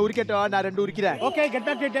 அவர் 1 உரிக்கட்டும், நான் 2 உரிக்கிறேன். Okay, get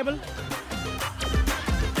back to table.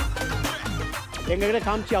 எங்க கிட்ட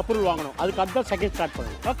காமிச்சு அப்ரூவல் வாங்கணும், அதுக்கு அடுத்த செகண்ட் ஸ்டார்ட்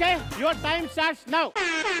பண்ணணும். ஓகே, யுவர் டைம் ஸ்டார்ட்ஸ் நவ.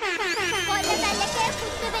 கொல்ல விளக்கே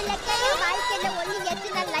புத்து விளக்கே வாழ்க்கையில ஒளி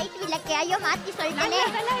ஏத்துன லைட் விளக்கே. ஐயோ மாத்தி சொல்லிட்டேனே.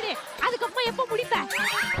 அதுக்கு அப்புறம் எப்ப முடிப்ப?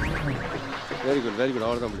 வெரி குட்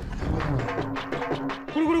அவ்வளவுதான் முடியும்.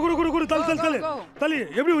 குடு தள்ளி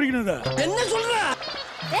எப்படி உரிக்கணுங்க? என்ன சொல்ற?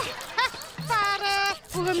 பாரு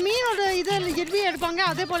உங்க மீனோட இது எப்படி எடுப்பாங்க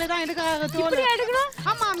அதே போல தான் எடுக்க தோல். இப்படி எடுக்கணும்?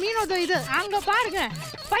 ஆமா, மீனோட இது அங்க பாருங்க.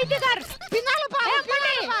 பைத்தியக்கார் பின்னால பாரு,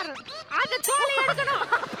 பாரு அந்த தோலை எடுக்கணும்.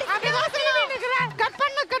 அப்படிதான் சொல்லிட்டு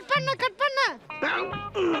கட் பண்ணு.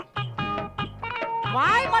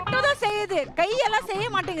 வாய் மட்டும் தான் செய்யுது, கையெல்லாம் செய்ய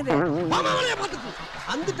மாட்டேங்குது. மாமாவளைய பாத்துக்கு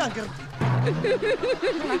வந்துட்டாங்க.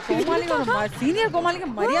 கோமாளியோட சீனியர் கோமாளிக்கு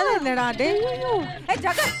மரியாதை இல்லடா. டேய் ஏ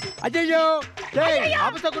ஜகத், ஐயோ டேய்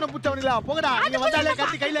அபசகுணம் புடிச்சவங்களா போங்கடா. நீங்க வந்தாலே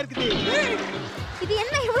கத்தி கையில இருக்குது. இது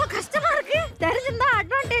என்ன இவ்வளவு கஷ்டமா இருக்கு? தெரிஞ்சிருந்தா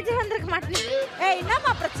அட்வான்டேஜ் வந்திருக்க மாட்டேன். ஏய்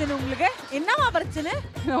என்னமா பிரச்சனை உங்களுக்கு? என்னமா பிரச்சனை?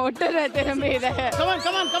 ஒட்டற திரும்பி இத.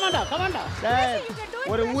 கமாண்டா. டேய்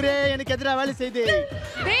ஒரு ஊரே எனக்கு எதிரா வேலை செய்யுது.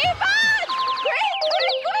 தீபா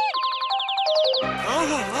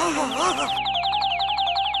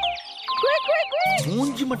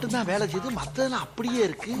மூஞ்சி மட்டும் தான் வேலை செய்து, மத்ததெல்லாம் அப்படியே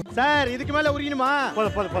இருக்கு. சார் இதுக்கு மேல உரிக்கணுமா?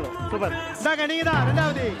 போதும் சூப்பர். இந்தாங்க நீங்க தான்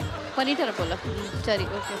ரெண்டாவது. பண்ணிட்டாரு போல. சரி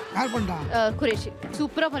ஓகே. யார் பண்ணா? குரேஷ்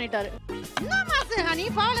சூப்பரா பண்ணிட்டாரு. என்ன மாசு ஹனி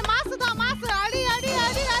பாவல மாசு தான் மாசு. அடி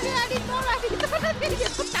தோல் அடி.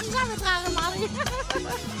 தங்காம மாறி.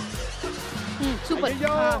 சூப்பர்.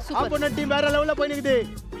 ஐயோ ஆப்போனன்ட் டீம் வேற லெவல்ல போய் நிக்குது.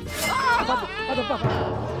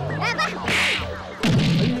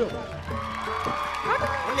 ஐயோ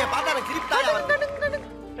உன்னை பார்த்தா கிரிப்டாயா வந்து.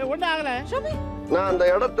 ஒண்ணு ஆகல. நான் அந்த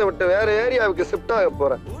இடத்தை விட்டு வேற ஏரியாவுக்கு ஷிஃப்ட் ஆக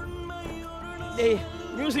போறேன். டேய்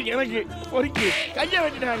மியூசிக் எனக்கு பொறுக்கி கையை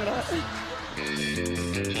வெட்டிட்டாங்கடா.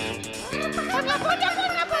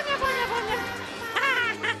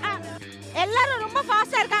 எல்லாரும் ரொம்ப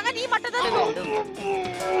ஃபாஸ்டா இருக்காங்க, நீ மட்டும் தான்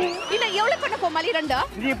இல்ல எவ்வளவு பண்ண கோமாளி? 2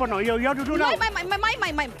 நீ பண்ணு. யூ ஹேவ் டு டு நவ.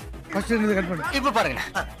 மை ஃபர்ஸ்ட் இருந்து கட் பண்ணு. இப்ப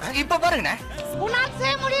பாருங்க. உன்னால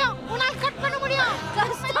செய்ய முடியும், உன்னால கட் பண்ண முடியும்.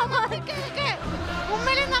 கஷ்டமா இருக்கு.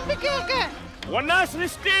 உண்மையிலே நம்பிக்கை இருக்கு. ஒன்னா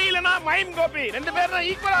சிருஷ்டி இல்லனா மைம் கோபி 2 பேரும் தான்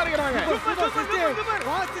ஈக்குவலா இருக்காங்க.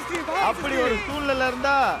 அப்படி ஒரு சூழ்நிலை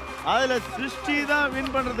இருந்தா அதுல சிருஷ்டி தான்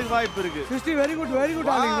வின் பண்றதுக்கு வாய்ப்பு இருக்கு. Sixty very good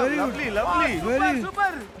darling, very good. Lovely.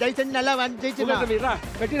 Super. Jaison நல்லா ஜெயிச்சிடா.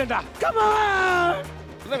 வெட்டிடா. Come on.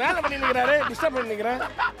 இத வேலை பண்ணி நிக்கறாரு, டிஸ்டர்ப் பண்ணி நிக்கறேன்.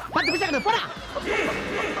 10 நிமிஷம் போடா.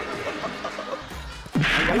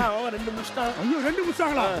 அதெல்லாம் அவன் 2 முஷ்டா. ஐயோ 2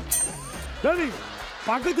 முடிச்சாங்களா? டேய்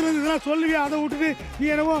பக்கத்துல இருந்து இதெல்லாம் சொல்லுங்க, அதை விட்டுட்டு நீ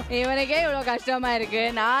என்னவோ. இவனுக்கே இவ்வளவு கஷ்டமா இருக்கு,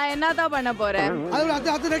 நான் என்னதான் பண்ண போறேன்? அது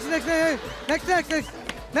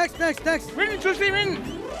நெக்ஸ்ட் வின் சுஷ்டி வின்.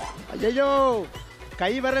 ஐயோ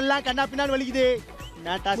கை வரலாம் கண்ணா பின்னாடி வலிக்குது.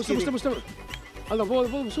 நான் டாஸ்க் முஸ்ட் அல்ல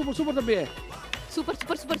போடு சூப்பர் தம்பி. சூப்பர்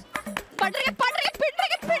பண்றீங்க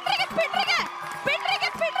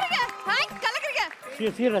பின்றீங்க. ஹாய் கலக்குறீங்க.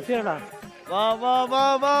 சீரடா.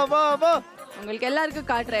 வா. உங்களுக்கு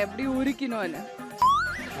எல்லாருக்கும் காட்டுறேன் எப்படி உரிக்கணும்னு.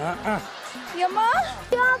 அம்மா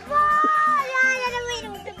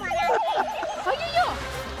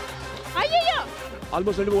ஐயோ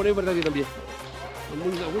ஆல்மோஸ்ட் 2 ஒரே மாதிரி தான் தம்பி.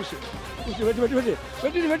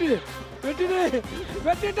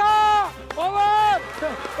 வெட்டிட்டா ஓவர்.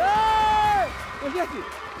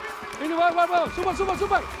 இது வா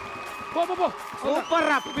சூப்பர். போ.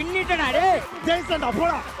 சூப்பர்ரா, பின்னிட்டடா டேய். ஜெய்சன்டா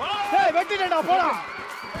போடா. டேய் வெட்டிடா போடா.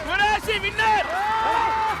 குரேஷ் வின்னர்.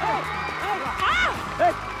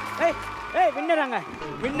 ஏய் வின்னராங்க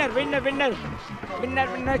winner winner winner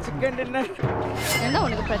winner winner chicken dinner. என்ன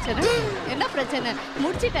உனக்கு பிரச்சனை? என்ன பிரச்சனை?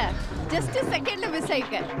 முடிச்சிட்ட. ஜஸ்ட் செகண்ட்ல மிஸ்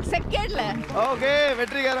ஆயிக்க. செகண்ட்ல. ஓகே,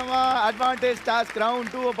 வெற்றிகரமா அட்வான்டேஜ் டாஸ்க்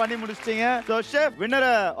ரவுண்ட் 2 பண்ணி முடிச்சிட்டீங்க. சோ ஷெஃப் வின்னர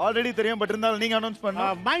ஆல்ரெடி தெரியும், பட் இருந்தாலும் நீங்க அனௌன்ஸ்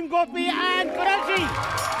பண்ணுங்க. Mime Gopi and Qureshi.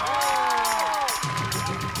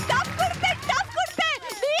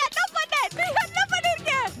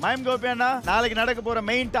 Mime Gopi அண்ணா, நாளைக்கு நடக்க போற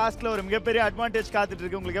மெயின் டாஸ்க்ல ஒரு மிகப்பெரிய அட்வான்டேஜ் காத்துட்டு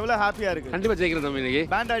இருக்கு. உங்களுக்கு எவ்வளவு ஹாப்பியா இருக்கு? கண்டிப்பா ஜெயிக்கிறோம் தம்பி. இன்னைக்கு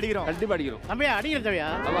பேண்ட் அடிக்கிறோம். கண்டிப்பா அடிக்கிறோம். தம்பியா அடிக்கிற தம்பியா?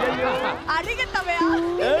 அடிங்க தம்பியா.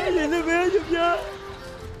 என்ன வேணும்யா?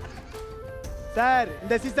 சார்,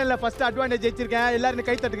 இந்த சீசன்ல ஃபர்ஸ்ட் அட்வான்டேஜ் ஜெயிச்சிருக்கேன். எல்லாரும்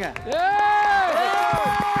கை தட்டுங்க.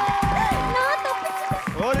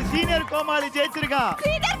 ஒரு சீனியர் கோமாளி ஜெயிச்சிருக்கான்.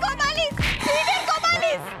 சீனியர் கோமாளி, சீனியர்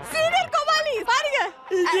கோமாளி, சீனியர் கோமாளி. பாருங்க.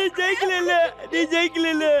 நீ ஜெயிக்கல இல்ல, நீ ஜெயிக்கல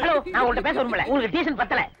இல்ல. ஹலோ, நான் உன்கிட்ட பேச விரும்பல. உங்களுக்கு டீசன்ட்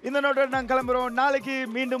பத்தல. இந்த நோட்டோட நாங்க கிளம்புறோம். நாளைக்கு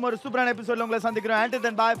மீண்டும் ஒரு சூப்பரான எபிசோட்ல உங்களை சந்திக்கிறோம். Until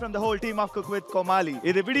then, bye from the whole team of Cook with Comali.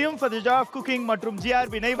 இது விடியும் for the job of cooking மற்றும்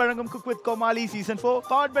GRB நெய் வழங்கும் Cook with Comali season 4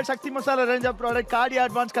 powered by Sakthi masala range of product, Cardia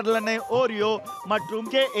advance கடலெண்ணெய், Oreo மற்றும்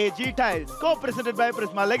KAG tiles, co-presented by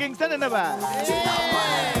Prisma leggings and underwear.